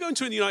 is it? If you go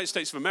into the United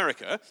States of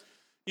America,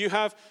 you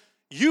have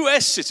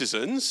US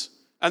citizens,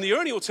 and the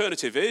only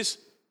alternative is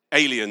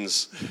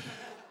aliens.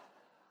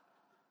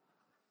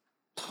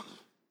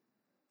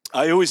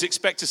 I always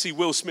expect to see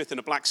Will Smith in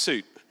a black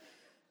suit.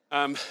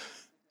 But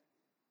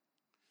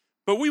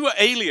we were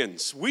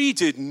aliens. We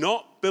did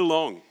not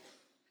belong.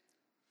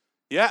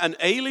 Yeah, an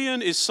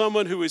alien is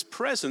someone who is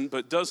present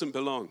but doesn't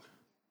belong.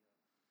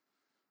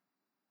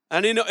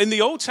 And in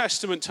the Old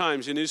Testament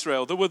times in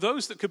Israel, there were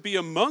those that could be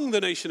among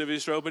the nation of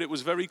Israel, but it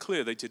was very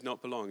clear they did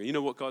not belong. And you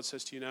know what God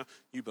says to you now?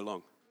 You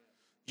belong.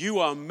 You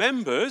are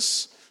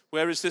members,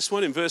 where is this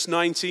one? In verse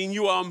 19,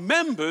 you are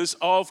members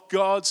of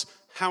God's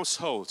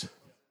household.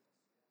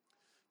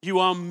 You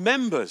are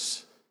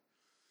members.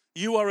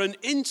 You are an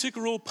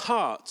integral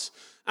part.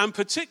 And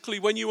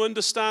particularly when you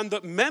understand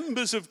that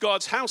members of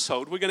God's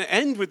household, we're going to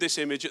end with this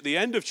image at the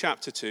end of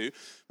chapter 2,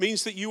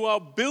 means that you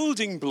are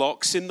building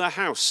blocks in the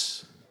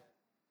house.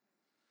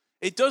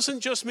 It doesn't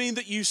just mean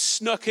that you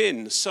snuck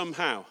in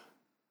somehow.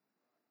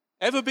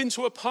 Ever been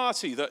to a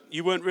party that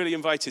you weren't really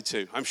invited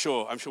to? I'm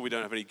sure we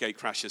don't have any gate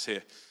crashers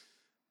here.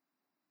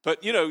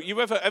 But,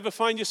 you ever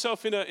find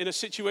yourself in a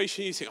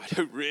situation you think, I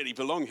don't really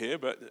belong here,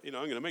 but, I'm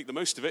going to make the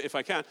most of it if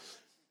I can.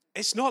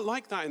 It's not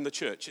like that in the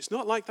church. It's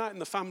not like that in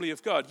the family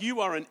of God.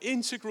 You are an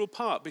integral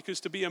part, because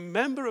to be a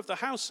member of the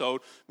household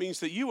means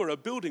that you are a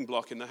building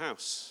block in the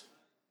house.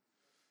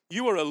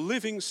 You are a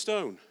living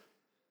stone.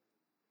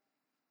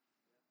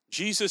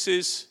 Jesus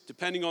is,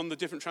 depending on the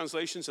different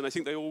translations, and I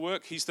think they all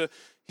work, he's the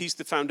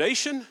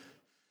foundation,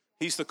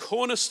 he's the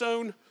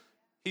cornerstone,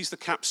 he's the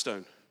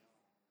capstone.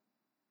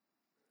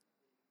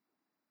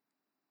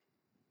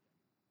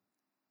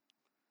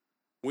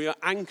 We are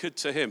anchored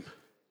to him.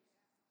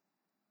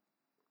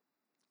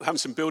 We're having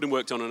some building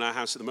work done on our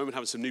house at the moment,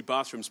 having some new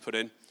bathrooms put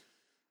in.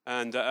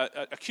 And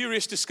a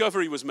curious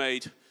discovery was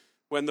made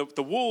when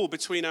the wall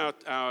between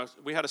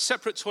we had a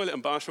separate toilet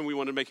and bathroom, we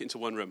wanted to make it into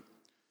one room.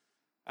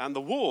 And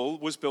the wall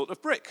was built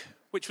of brick,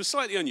 which was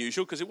slightly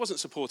unusual because it wasn't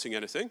supporting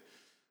anything.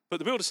 But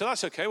the builder said,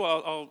 that's okay,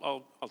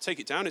 well, I'll take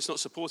it down. It's not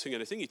supporting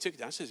anything. He took it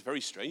down, said it's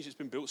very strange. It's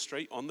been built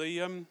straight on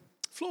the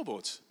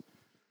floorboards.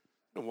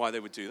 I don't know why they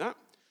would do that.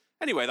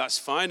 Anyway, that's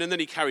fine. And then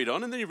he carried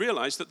on, and then he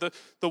realized that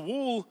the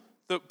wall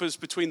that was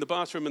between the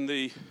bathroom and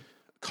the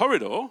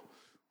corridor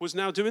was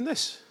now doing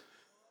this.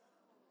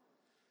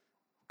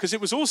 Because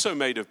it was also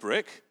made of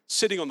brick,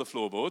 sitting on the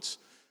floorboards,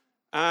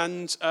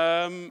 and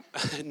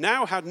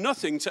now had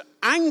nothing to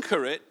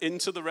anchor it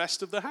into the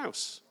rest of the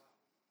house.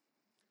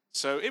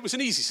 So it was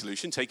an easy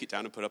solution, take it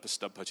down and put up a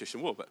stub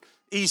partition wall, but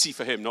easy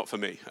for him, not for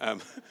me.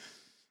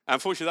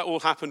 Unfortunately, that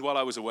all happened while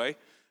I was away,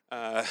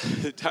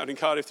 down in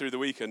Cardiff through the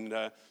week,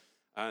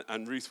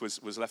 and Ruth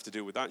was left to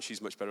deal with that.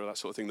 She's much better at that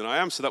sort of thing than I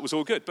am, so that was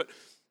all good. But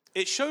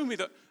it showed me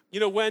that,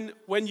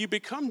 when you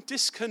become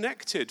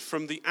disconnected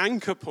from the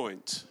anchor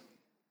point,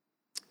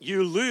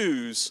 you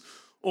lose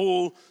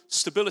all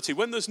stability.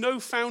 When there's no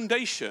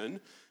foundation,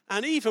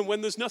 and even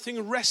when there's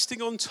nothing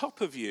resting on top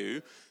of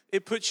you,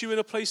 it puts you in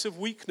a place of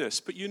weakness.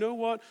 But you know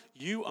what?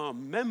 You are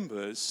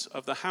members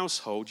of the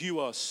household. You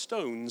are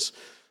stones,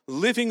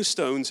 living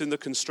stones in the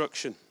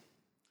construction.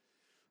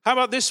 How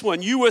about this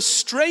one? You were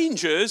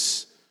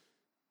strangers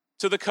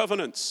to the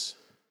covenants.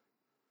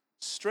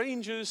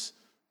 Strangers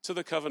to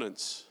the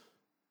covenants.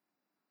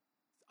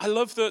 I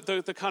love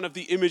the kind of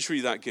the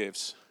imagery that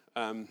gives.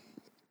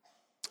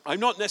 I'm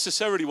not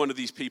necessarily one of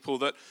these people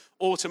that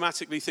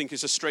automatically think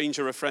is a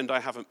stranger a friend I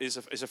haven't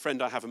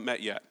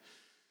met yet.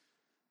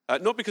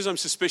 Not because I'm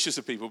suspicious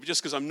of people, but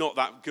just because I'm not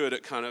that good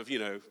at kind of,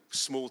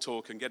 small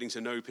talk and getting to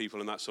know people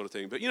and that sort of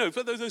thing. But,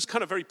 those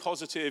kind of very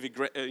positive,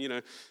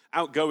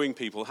 outgoing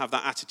people have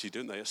that attitude,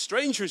 don't they? A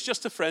stranger is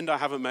just a friend I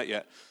haven't met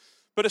yet.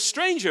 But a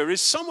stranger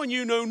is someone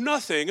you know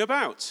nothing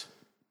about.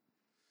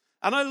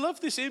 And I love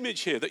this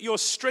image here, that you're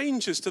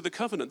strangers to the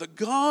covenant, that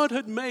God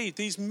had made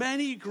these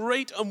many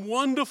great and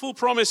wonderful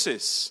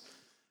promises,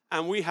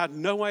 and we had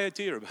no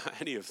idea about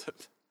any of them.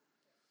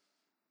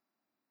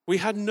 We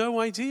had no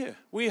idea.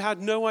 We had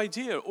no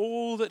idea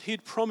all that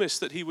he'd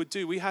promised that he would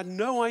do. We had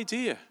no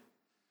idea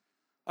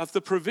of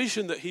the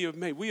provision that he had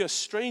made. We're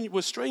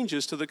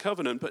strangers to the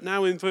covenant. But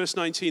now in verse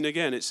 19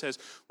 again, it says,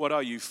 what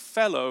are you?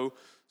 Fellow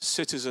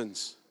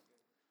citizens.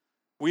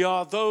 We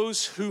are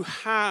those who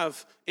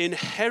have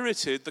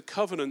inherited the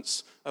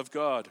covenants of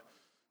God.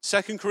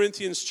 2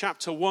 Corinthians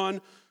chapter 1, I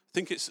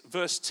think it's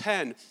verse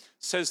 10,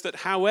 says that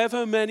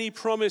however many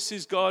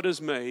promises God has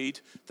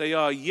made, they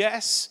are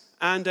yes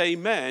and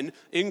amen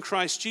in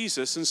Christ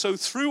Jesus. And so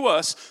through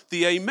us,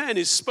 the amen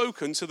is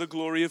spoken to the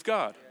glory of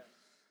God.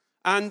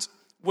 And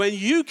when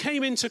you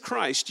came into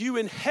Christ, you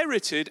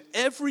inherited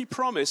every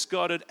promise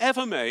God had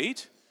ever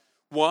made.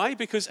 Why?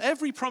 Because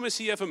every promise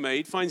he ever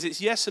made finds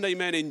its yes and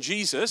amen in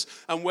Jesus.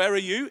 And where are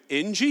you?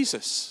 In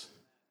Jesus.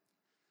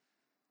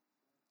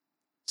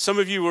 Some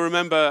of you will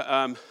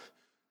remember,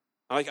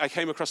 I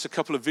came across a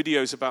couple of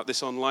videos about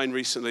this online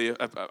recently. I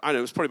don't know,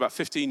 it was probably about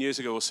 15 years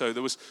ago or so.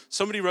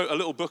 Somebody wrote a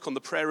little book on the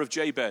prayer of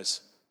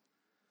Jabez.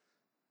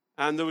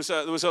 And there was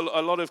a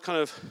lot of kind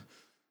of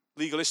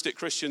legalistic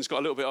Christians got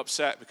a little bit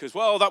upset because,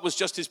 well, that was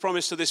just his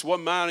promise to this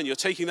one man, and you're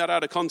taking that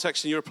out of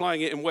context and you're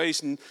applying it in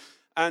ways and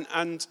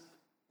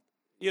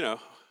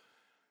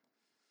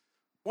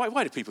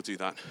why do people do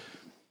that?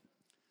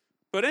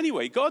 But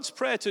anyway, God's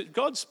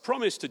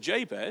promise to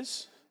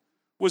Jabez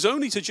was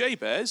only to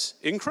Jabez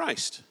in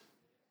Christ.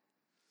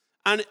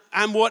 And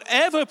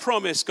whatever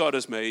promise God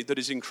has made that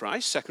is in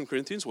Christ, 2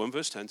 Corinthians 1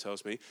 verse 10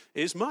 tells me,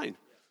 is mine.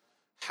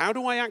 How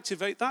do I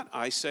activate that?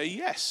 I say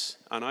yes,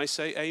 and I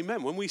say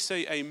amen. When we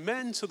say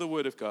amen to the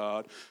word of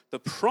God, the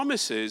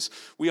promises,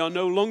 we are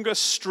no longer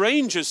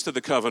strangers to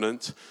the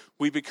covenant,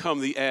 we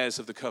become the heirs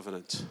of the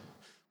covenant.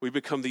 We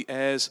become the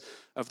heirs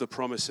of the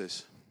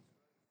promises.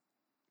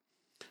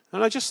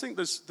 And I just think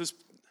there's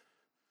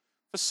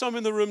for some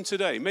in the room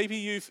today,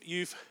 maybe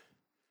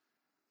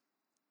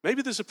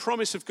maybe there's a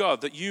promise of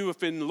God that you have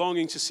been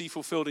longing to see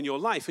fulfilled in your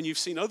life, and you've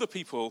seen other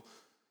people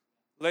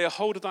lay a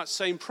hold of that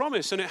same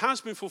promise, and it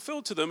has been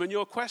fulfilled to them, and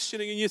you're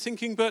questioning and you're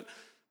thinking, but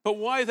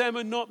why them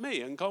and not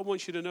me? And God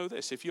wants you to know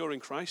this: if you're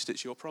in Christ,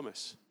 it's your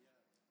promise.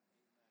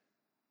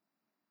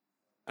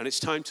 And it's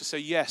time to say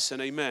yes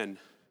and amen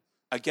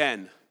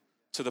again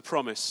to the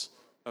promise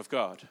of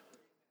God.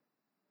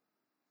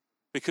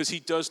 Because he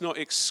does not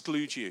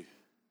exclude you.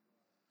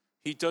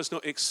 He does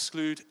not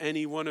exclude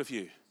any one of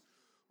you.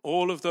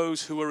 All of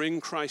those who are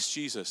in Christ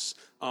Jesus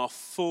are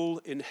full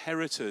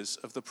inheritors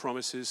of the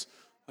promises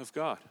of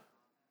God.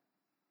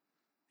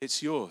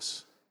 It's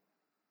yours.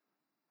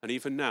 And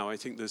even now, I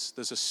think there's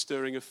a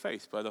stirring of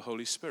faith by the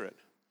Holy Spirit.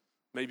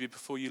 Maybe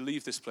before you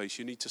leave this place,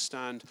 you need to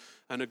stand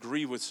and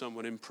agree with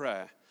someone in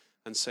prayer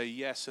and say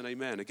yes and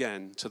amen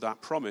again to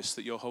that promise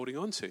that you're holding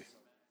on to.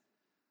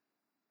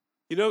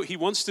 You know, he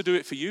wants to do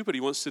it for you, but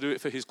he wants to do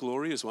it for his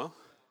glory as well.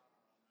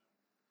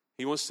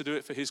 He wants to do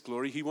it for his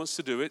glory. He wants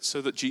to do it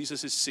so that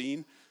Jesus is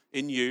seen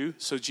in you,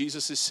 so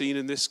Jesus is seen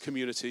in this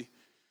community,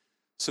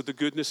 so the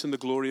goodness and the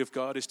glory of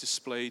God is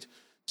displayed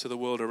to the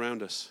world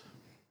around us.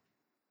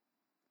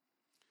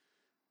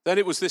 Then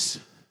it was this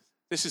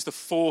is the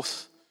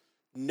fourth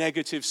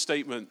negative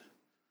statement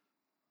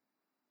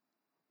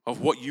of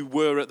what you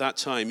were at that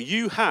time.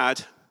 You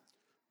had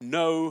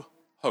no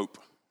hope.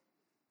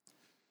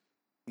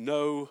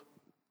 No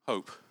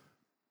hope.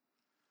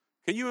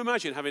 Can you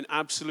imagine having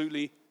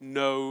absolutely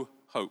no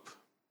hope?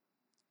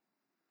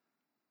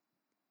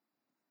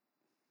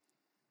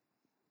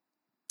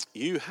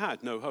 You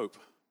had no hope.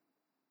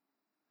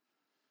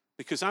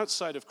 Because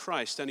outside of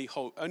Christ, any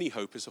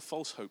hope is a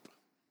false hope.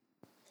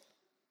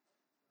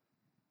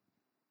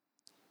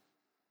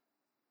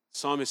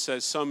 Psalmist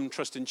says, some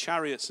trust in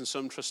chariots and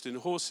some trust in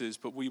horses,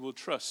 but we will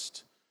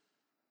trust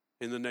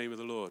in the name of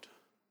the Lord.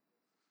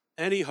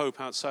 Any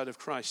hope outside of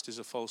Christ is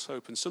a false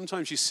hope. And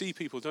sometimes you see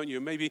people, don't you?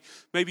 Maybe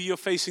you're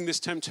facing this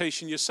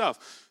temptation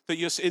yourself, that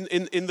you're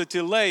in the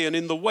delay and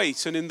in the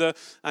wait and in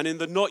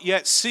the not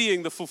yet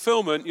seeing the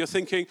fulfillment, you're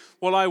thinking,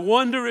 well, I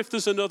wonder if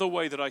there's another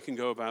way that I can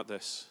go about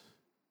this.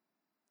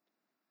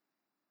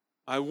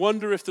 I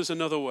wonder if there's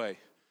another way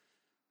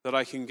that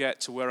I can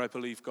get to where I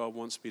believe God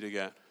wants me to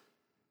get.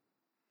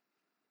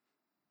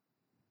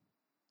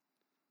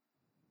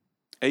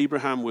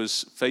 Abraham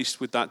was faced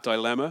with that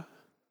dilemma.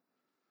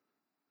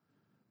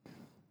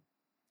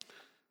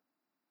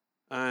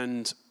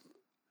 And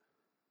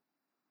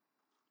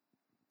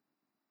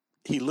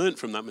he learned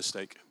from that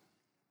mistake.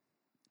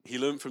 He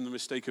learned from the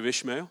mistake of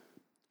Ishmael.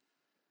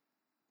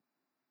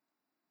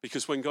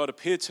 Because when God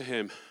appeared to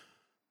him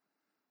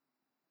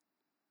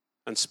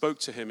and spoke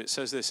to him, it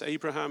says this,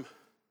 Abraham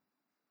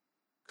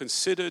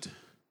considered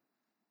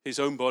his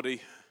own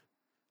body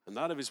and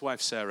that of his wife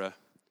Sarah,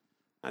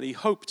 and he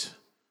hoped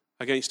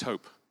against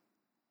hope.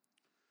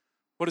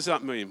 What does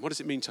that mean? What does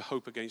it mean to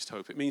hope against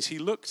hope? It means he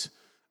looked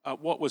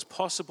at what was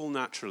possible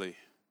naturally.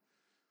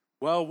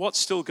 Well, what's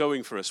still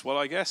going for us? Well,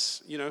 I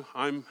guess,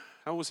 how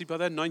old was he by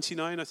then?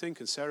 99, I think,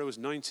 and Sarah was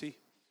 90.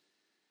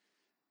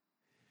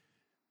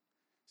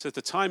 So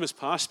the time has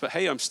passed, but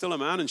hey, I'm still a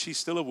man and she's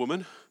still a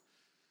woman.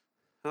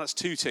 That's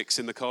 2 ticks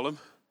in the column.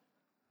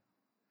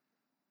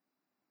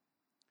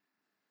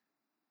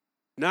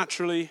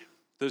 Naturally,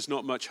 there's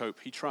not much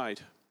hope. He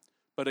tried.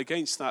 But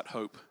against that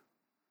hope,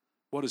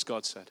 what has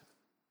God said?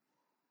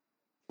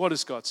 What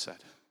has God said?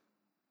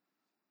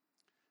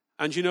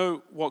 And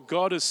what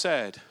God has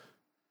said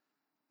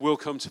will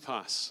come to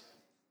pass.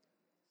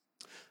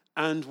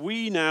 And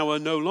we now are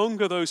no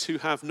longer those who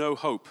have no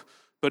hope.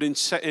 But in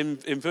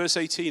verse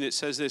 18 it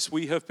says this,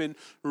 we have been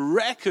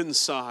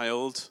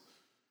reconciled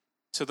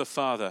to the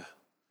Father.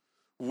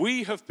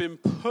 We have been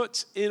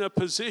put in a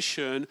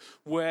position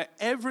where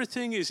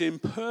everything is in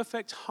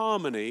perfect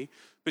harmony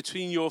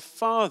between your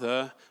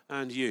Father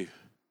and you.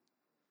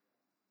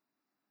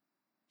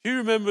 Do you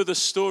remember the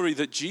story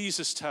that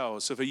Jesus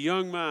tells of a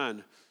young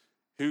man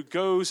who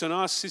goes and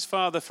asks his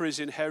father for his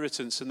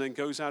inheritance and then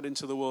goes out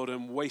into the world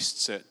and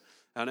wastes it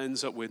and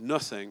ends up with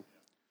nothing?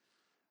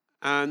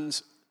 And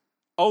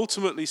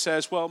ultimately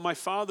says, well, my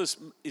father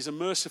is a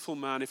merciful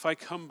man. If I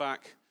come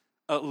back,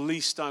 at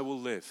least I will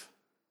live.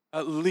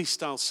 At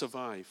least I'll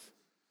survive.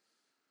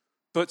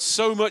 But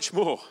so much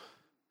more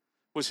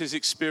was his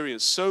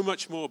experience, so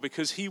much more,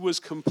 because he was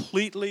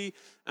completely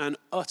and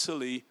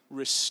utterly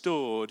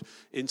restored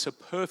into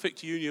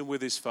perfect union with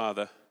his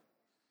Father,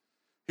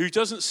 who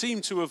doesn't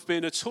seem to have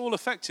been at all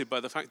affected by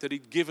the fact that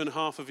he'd given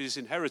half of his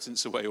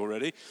inheritance away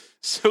already,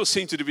 still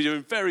seemed to be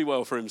doing very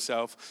well for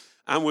himself,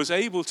 and was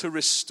able to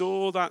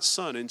restore that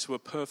son into a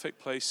perfect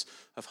place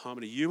of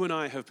harmony. You and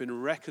I have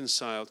been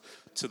reconciled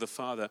to the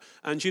Father.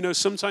 And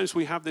sometimes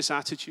we have this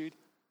attitude,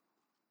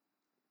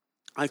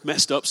 I've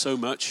messed up so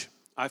much,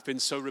 I've been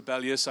so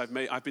rebellious,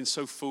 I've been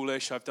so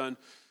foolish, I've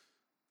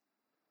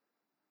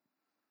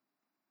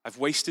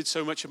wasted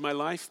so much of my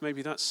life.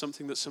 Maybe that's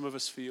something that some of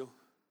us feel.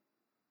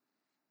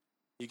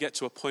 You get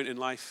to a point in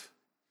life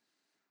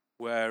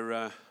where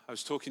I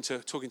was talking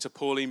to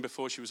Pauline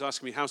before. She was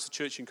asking me, how's the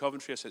church in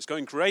Coventry? I said, it's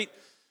going great. I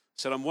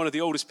said, I'm one of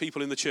the oldest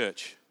people in the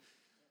church.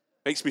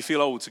 Makes me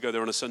feel old to go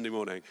there on a Sunday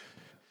morning.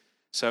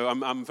 So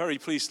I'm very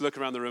pleased to look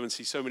around the room and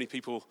see so many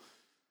people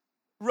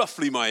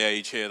roughly my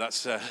age here.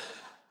 It's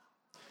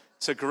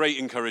a great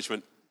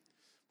encouragement.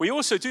 We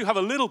also do have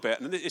a little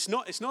bit, and it's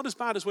not as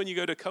bad as when you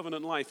go to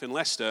Covenant Life in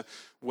Leicester,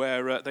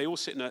 where they all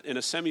sit in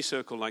a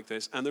semicircle like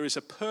this, and there is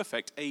a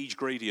perfect age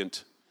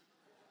gradient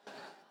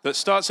that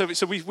starts over.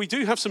 So we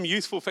do have some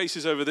youthful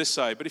faces over this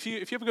side, but if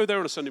you ever go there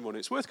on a Sunday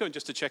morning, it's worth going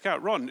just to check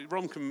out. Ron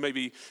can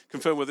maybe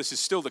confirm whether this is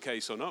still the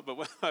case or not, but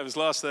when I was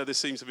last there, this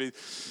seems to be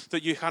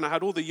that you kind of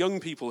had all the young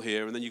people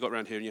here, and then you got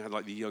around here and you had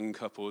like the young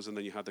couples, and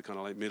then you had the kind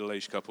of like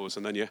middle-aged couples,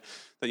 and then you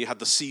had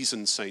the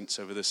seasoned saints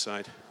over this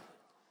side.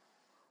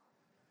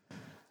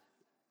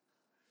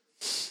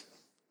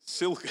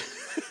 Silk.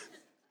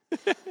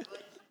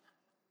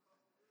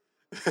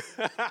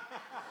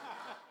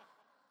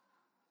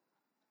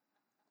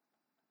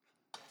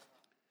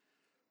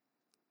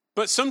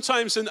 But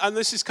sometimes, and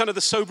this is kind of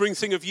the sobering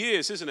thing of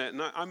years, isn't it?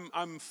 And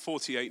I'm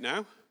 48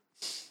 now.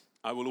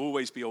 I will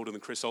always be older than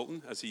Chris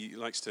Alton, as he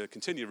likes to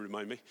continue to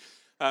remind me.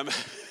 But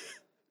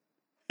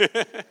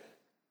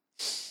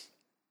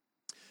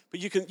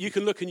you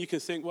can look and you can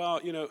think, well,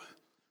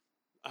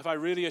 have I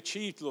really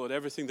achieved, Lord,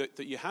 everything that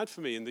you had for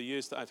me in the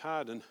years that I've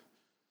had? And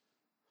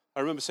I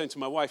remember saying to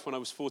my wife when I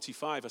was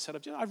 45, I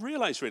said, I've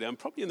realized really I'm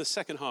probably in the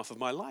second half of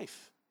my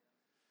life.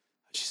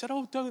 And she said,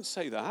 oh, don't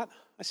say that.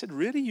 I said,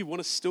 really? You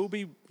want to still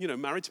be,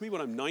 married to me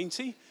when I'm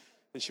 90?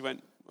 And she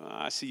went,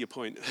 I see your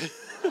point.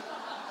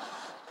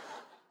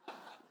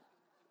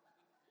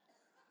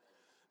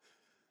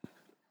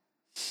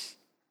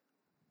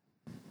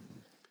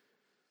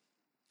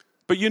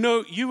 But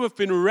you have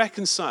been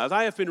reconciled.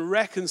 I have been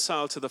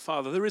reconciled to the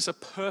Father. There is a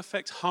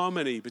perfect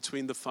harmony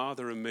between the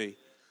Father and me.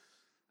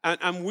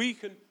 And we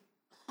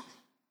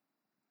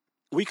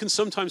can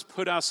sometimes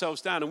put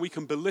ourselves down and we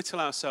can belittle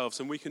ourselves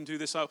and we can do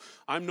this,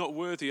 I'm not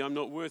worthy.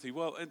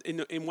 Well,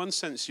 in one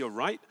sense, you're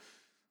right.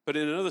 But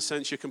in another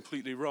sense, you're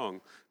completely wrong.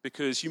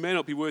 Because you may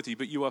not be worthy,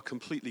 but you are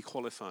completely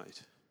qualified.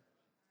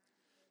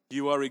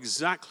 You are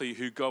exactly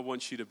who God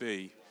wants you to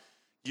be.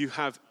 You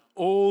have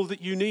all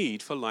that you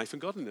need for life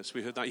and godliness.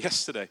 We heard that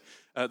yesterday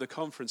at the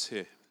conference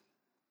here.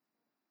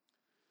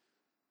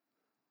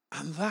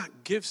 And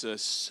that gives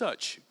us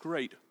such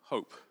great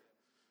hope.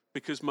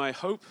 Because my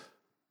hope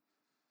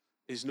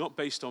is not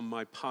based on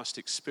my past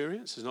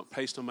experience, it's not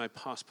based on my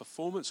past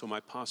performance or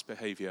my past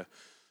behavior,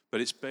 but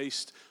it's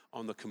based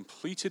on the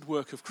completed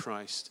work of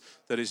Christ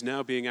that is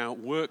now being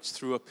outworked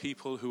through a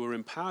people who are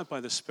empowered by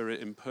the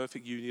Spirit in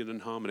perfect union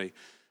and harmony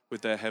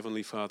with their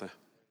Heavenly Father.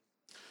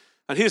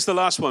 And here's the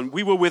last one.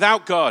 We were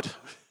without God.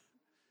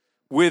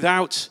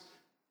 Without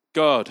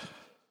God.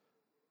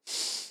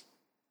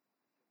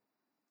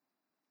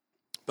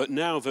 But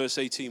now, verse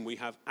 18, we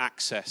have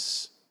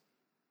access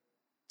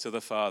to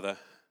the Father.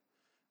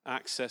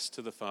 Access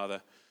to the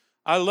Father.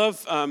 I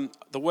love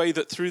the way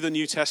that through the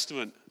New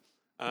Testament,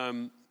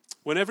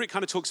 whenever it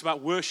kind of talks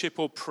about worship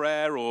or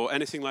prayer or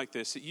anything like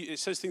this, it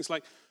says things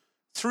like,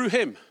 through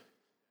Him.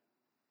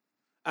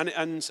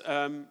 And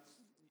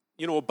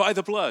or by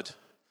the blood.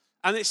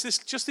 And it's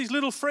just these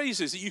little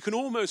phrases that you can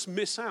almost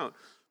miss out.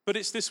 But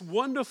it's this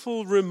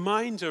wonderful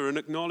reminder and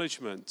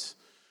acknowledgement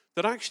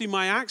that actually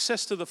my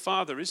access to the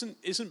Father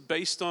isn't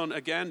based on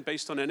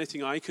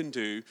anything I can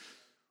do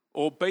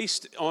or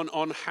based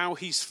on how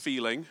He's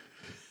feeling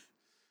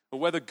or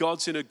whether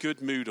God's in a good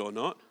mood or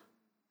not.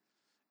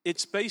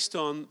 It's based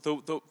on,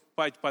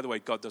 by the way,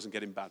 God doesn't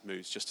get in bad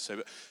moods, just to say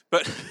that.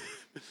 But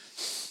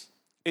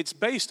it's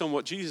based on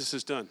what Jesus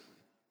has done.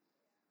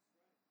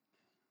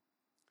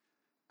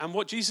 And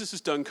what Jesus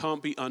has done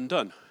can't be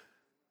undone.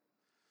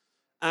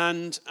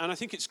 And I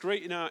think it's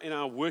great in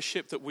our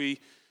worship that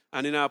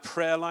and in our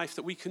prayer life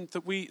that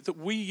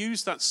we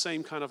use that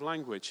same kind of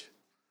language.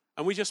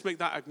 And we just make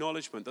that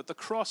acknowledgement that the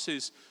cross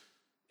is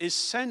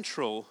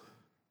central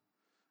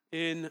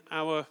in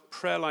our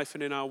prayer life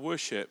and in our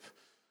worship.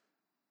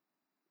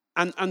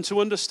 And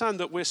to understand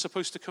that we're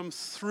supposed to come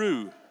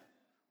through.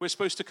 We're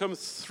supposed to come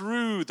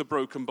through the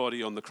broken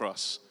body on the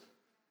cross.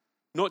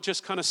 Not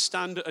just kind of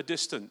stand at a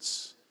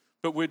distance.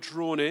 But we're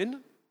drawn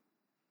in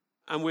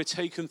and we're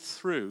taken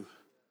through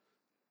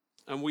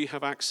and we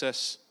have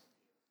access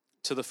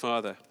to the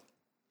Father.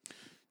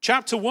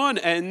 Chapter 1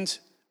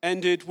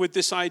 ended with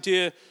this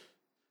idea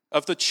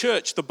of the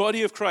church, the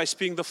body of Christ,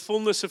 being the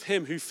fullness of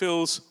Him who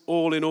fills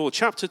all in all.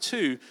 Chapter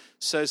 2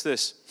 says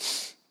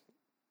this.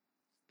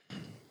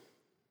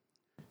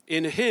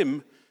 In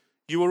Him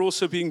you are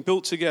also being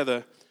built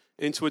together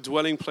into a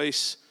dwelling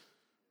place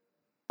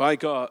by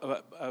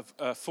God,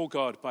 for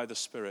God by the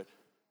Spirit.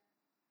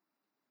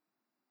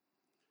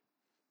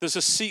 There's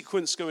a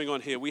sequence going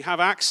on here. We have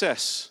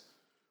access.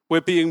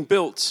 We're being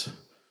built.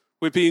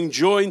 We're being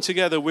joined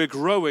together. We're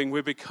growing.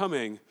 We're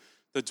becoming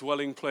the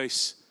dwelling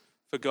place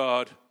for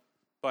God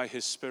by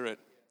His Spirit.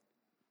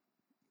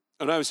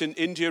 And I was in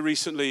India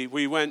recently.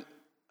 We went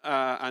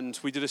and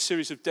we did a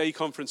series of day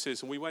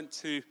conferences. And we went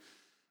to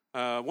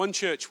one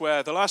church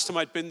where the last time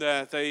I'd been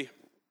there, they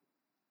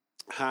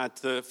had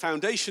the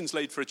foundations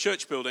laid for a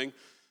church building.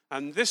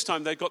 And this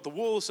time they got the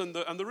walls and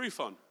the roof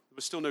on. There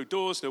were still no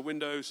doors, no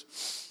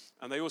windows.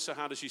 And they also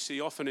had, as you see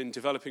often in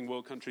developing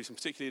world countries, and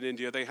particularly in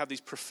India, they had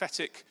these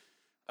prophetic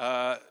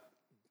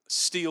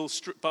steel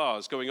strip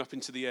bars going up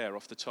into the air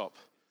off the top.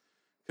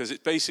 Because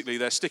it's basically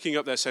they're sticking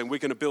up there saying, we're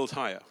going to build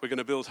higher. We're going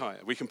to build higher.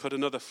 We can put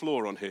another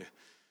floor on here.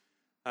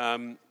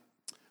 And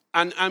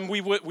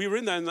we were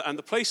in there, and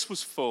the place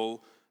was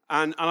full.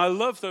 And I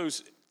love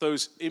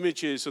those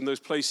images and those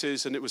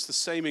places, and it was the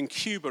same in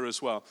Cuba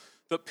as well,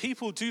 that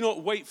people do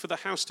not wait for the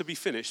house to be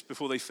finished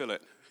before they fill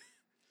it.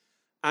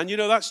 And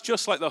that's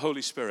just like the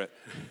Holy Spirit.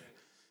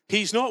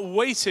 He's not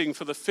waiting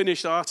for the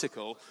finished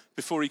article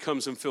before he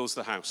comes and fills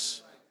the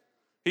house.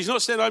 He's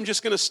not saying, I'm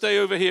just going to stay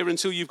over here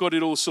until you've got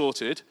it all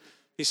sorted.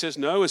 He says,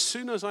 no, as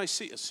soon as I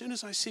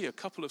see a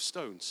couple of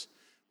stones.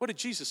 What did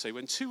Jesus say?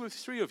 When 2 or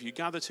 3 of you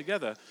gather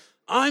together,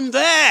 I'm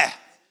there.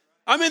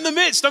 I'm in the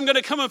midst. I'm going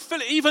to come and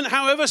fill it, even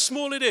however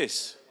small it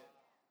is.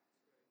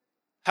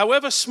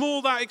 However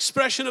small that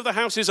expression of the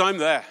house is, I'm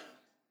there.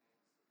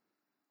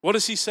 What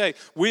does he say?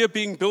 We are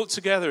being built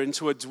together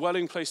into a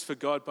dwelling place for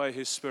God by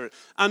his Spirit.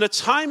 And a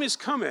time is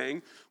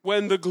coming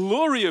when the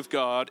glory of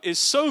God is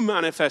so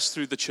manifest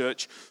through the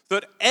church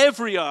that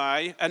every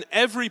eye and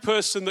every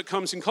person that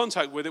comes in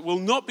contact with it will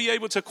not be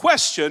able to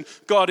question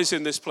God is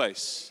in this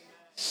place.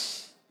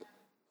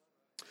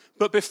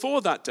 But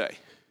before that day,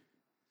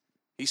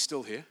 he's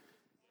still here.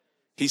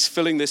 He's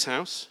filling this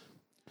house.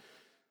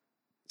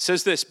 It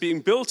says this,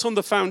 being built on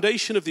the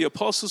foundation of the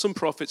apostles and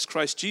prophets,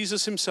 Christ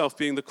Jesus himself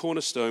being the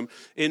cornerstone,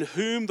 in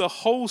whom the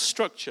whole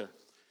structure,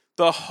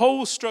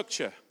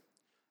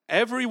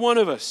 every one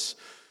of us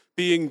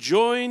being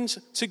joined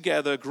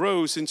together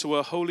grows into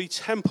a holy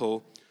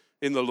temple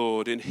in the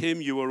Lord. In him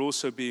you are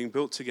also being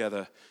built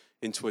together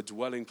into a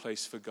dwelling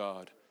place for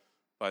God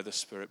by the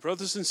Spirit.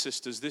 Brothers and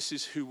sisters, this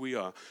is who we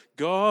are.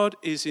 God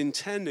is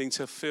intending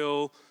to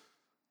fill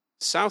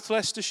South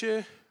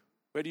Leicestershire.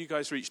 Where do you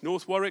guys reach?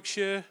 North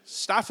Warwickshire?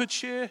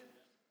 Staffordshire?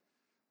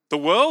 The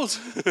world?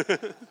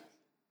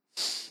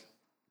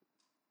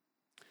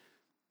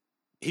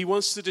 He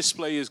wants to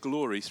display his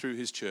glory through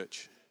his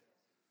church.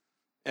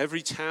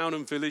 Every town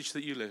and village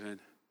that you live in,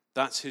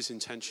 that's his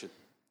intention.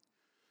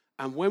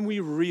 And when we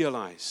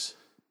realize,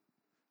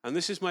 and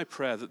this is my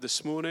prayer, that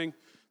this morning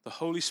the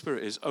Holy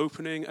Spirit is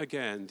opening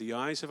again the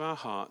eyes of our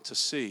heart to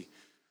see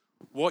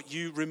what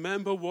you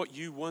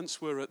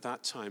once were at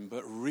that time,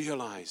 but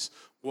realize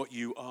what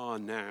you are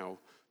now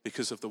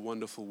because of the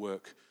wonderful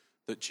work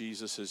that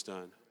Jesus has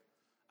done.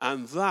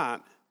 And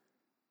that,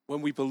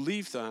 when we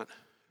believe that,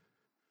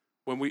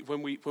 when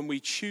we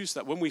choose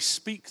that, when we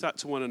speak that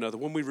to one another,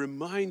 when we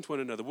remind one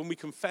another, when we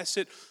confess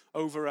it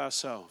over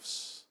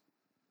ourselves,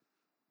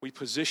 we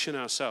position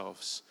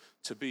ourselves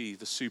to be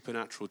the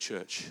supernatural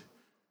church,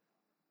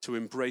 to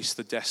embrace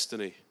the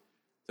destiny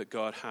that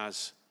God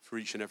has for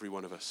each and every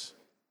one of us.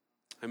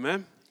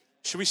 Amen?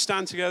 Should we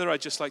stand together? I'd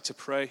just like to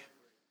pray.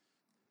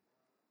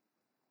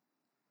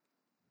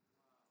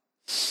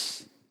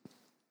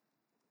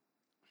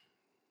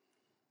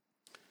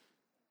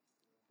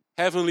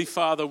 Heavenly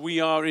Father,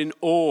 we are in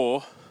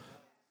awe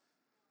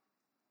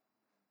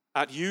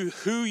at you,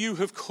 who you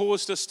have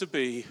caused us to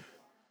be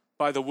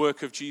by the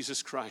work of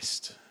Jesus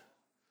Christ.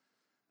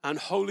 And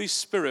Holy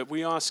Spirit,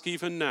 we ask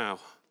even now,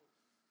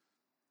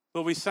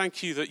 Lord, we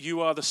thank you that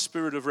you are the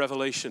Spirit of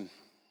revelation.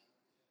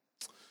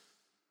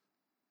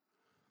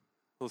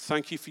 Lord,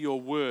 thank you for your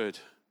word,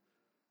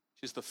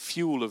 which is the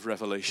fuel of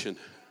revelation.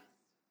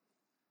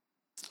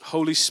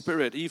 Holy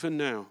Spirit, even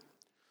now,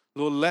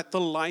 Lord, let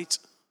the light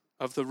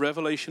of the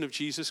revelation of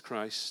Jesus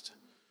Christ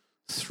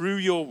through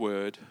your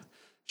word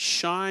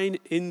shine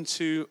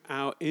into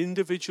our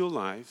individual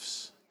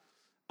lives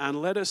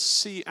and let us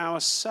see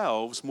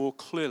ourselves more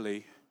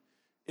clearly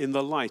in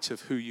the light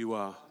of who you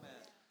are.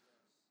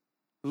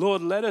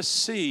 Lord, let us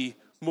see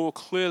more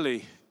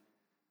clearly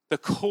the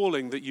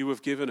calling that you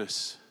have given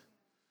us.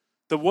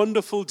 The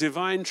wonderful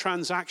divine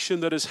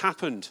transaction that has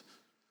happened,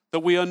 that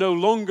we are no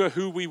longer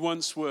who we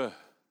once were,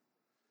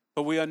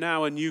 but we are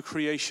now a new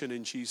creation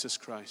in Jesus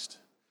Christ.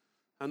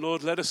 And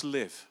Lord, let us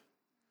live.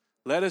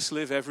 Let us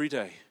live every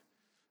day.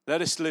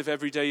 Let us live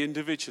every day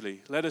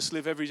individually. Let us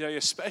live every day,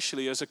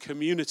 especially as a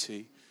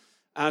community,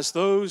 as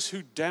those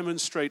who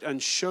demonstrate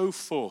and show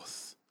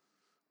forth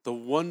the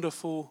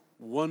wonderful,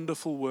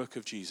 wonderful work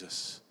of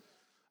Jesus.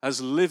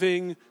 As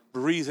living,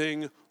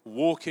 breathing,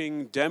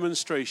 walking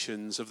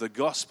demonstrations of the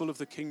gospel of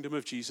the kingdom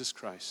of Jesus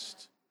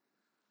Christ,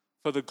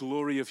 for the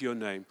glory of your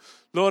name.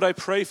 Lord, I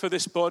pray for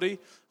this body.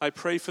 I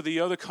pray for the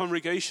other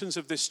congregations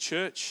of this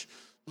church.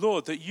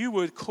 Lord, that you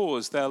would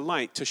cause their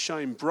light to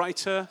shine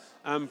brighter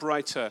and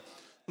brighter.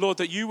 Lord,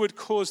 that you would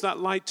cause that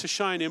light to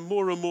shine in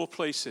more and more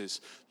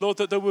places. Lord,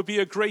 that there would be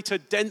a greater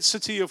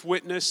density of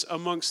witness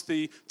amongst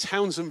the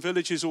towns and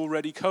villages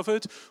already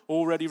covered,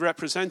 already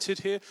represented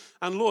here.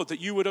 And Lord, that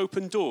you would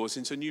open doors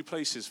into new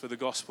places for the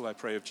gospel, I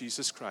pray, of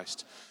Jesus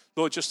Christ.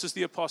 Lord, just as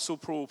the Apostle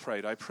Paul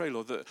prayed, I pray,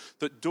 Lord,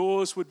 that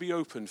doors would be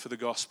opened for the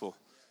gospel.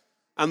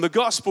 And the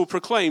gospel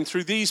proclaimed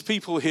through these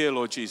people here,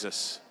 Lord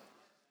Jesus.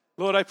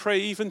 Lord, I pray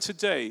even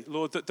today,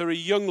 Lord, that there are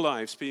young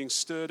lives being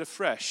stirred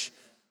afresh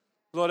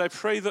Lord, I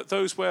pray that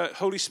those where,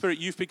 Holy Spirit,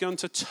 you've begun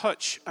to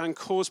touch and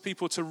cause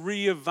people to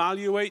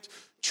reevaluate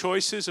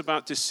choices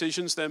about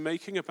decisions they're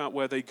making, about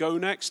where they go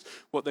next,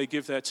 what they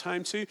give their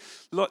time to.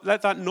 Lord,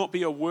 let that not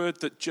be a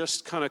word that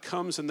just kind of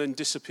comes and then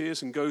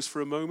disappears and goes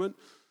for a moment.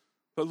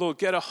 But Lord,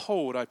 get a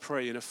hold, I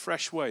pray, in a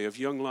fresh way of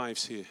young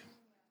lives here.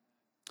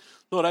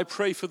 Lord, I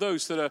pray for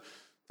those that are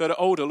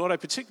older. Lord, I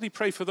particularly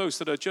pray for those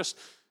that are just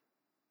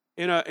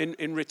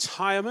in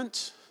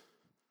retirement.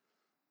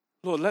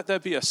 Lord, let there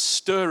be a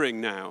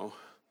stirring now,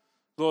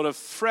 Lord, of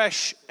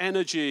fresh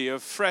energy,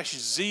 of fresh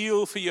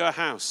zeal for your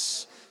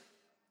house.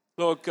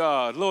 Lord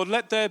God, Lord,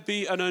 let there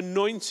be an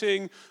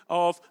anointing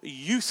of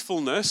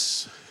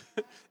youthfulness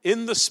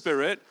in the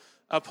Spirit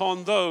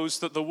upon those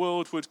that the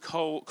world would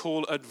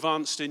call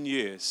advanced in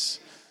years.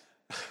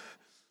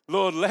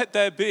 Lord, let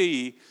there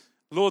be,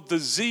 Lord, the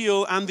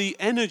zeal and the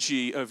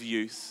energy of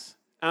youth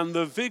and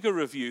the vigor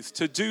of youth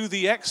to do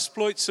the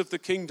exploits of the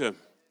kingdom.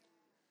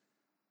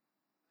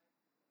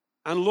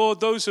 And Lord,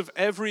 those of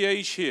every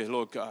age here,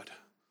 Lord God,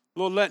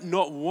 Lord, let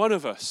not one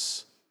of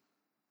us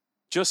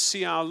just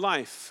see our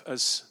life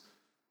as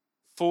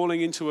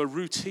falling into a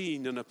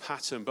routine and a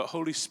pattern. But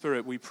Holy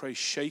Spirit, we pray,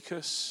 shake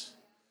us,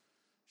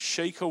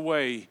 shake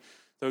away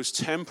those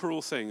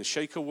temporal things,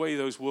 shake away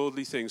those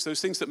worldly things,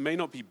 those things that may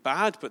not be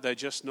bad, but they're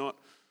just not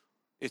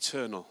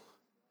eternal.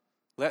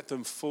 Let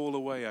them fall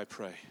away, I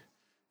pray,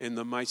 in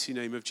the mighty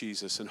name of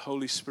Jesus. And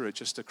Holy Spirit,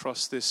 just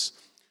across this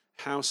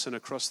house and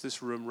across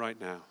this room right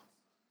now,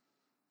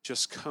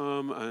 just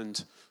come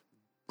and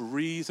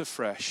breathe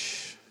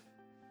afresh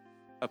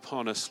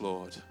upon us,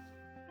 Lord,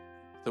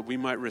 that we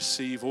might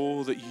receive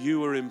all that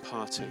you are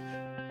imparting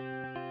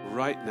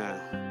right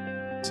now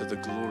to the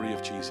glory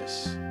of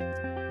Jesus.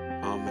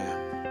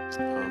 Amen.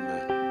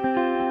 Amen.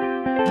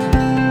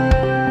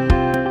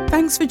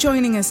 Thanks for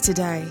joining us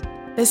today.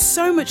 There's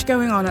so much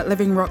going on at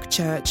Living Rock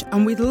Church,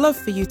 and we'd love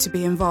for you to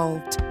be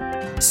involved.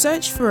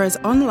 Search for us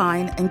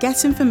online and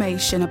get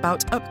information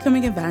about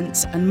upcoming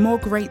events and more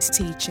great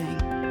teaching.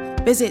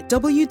 Visit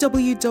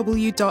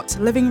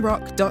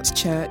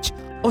www.livingrock.church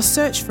or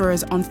search for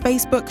us on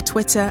Facebook,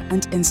 Twitter,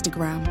 and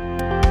Instagram.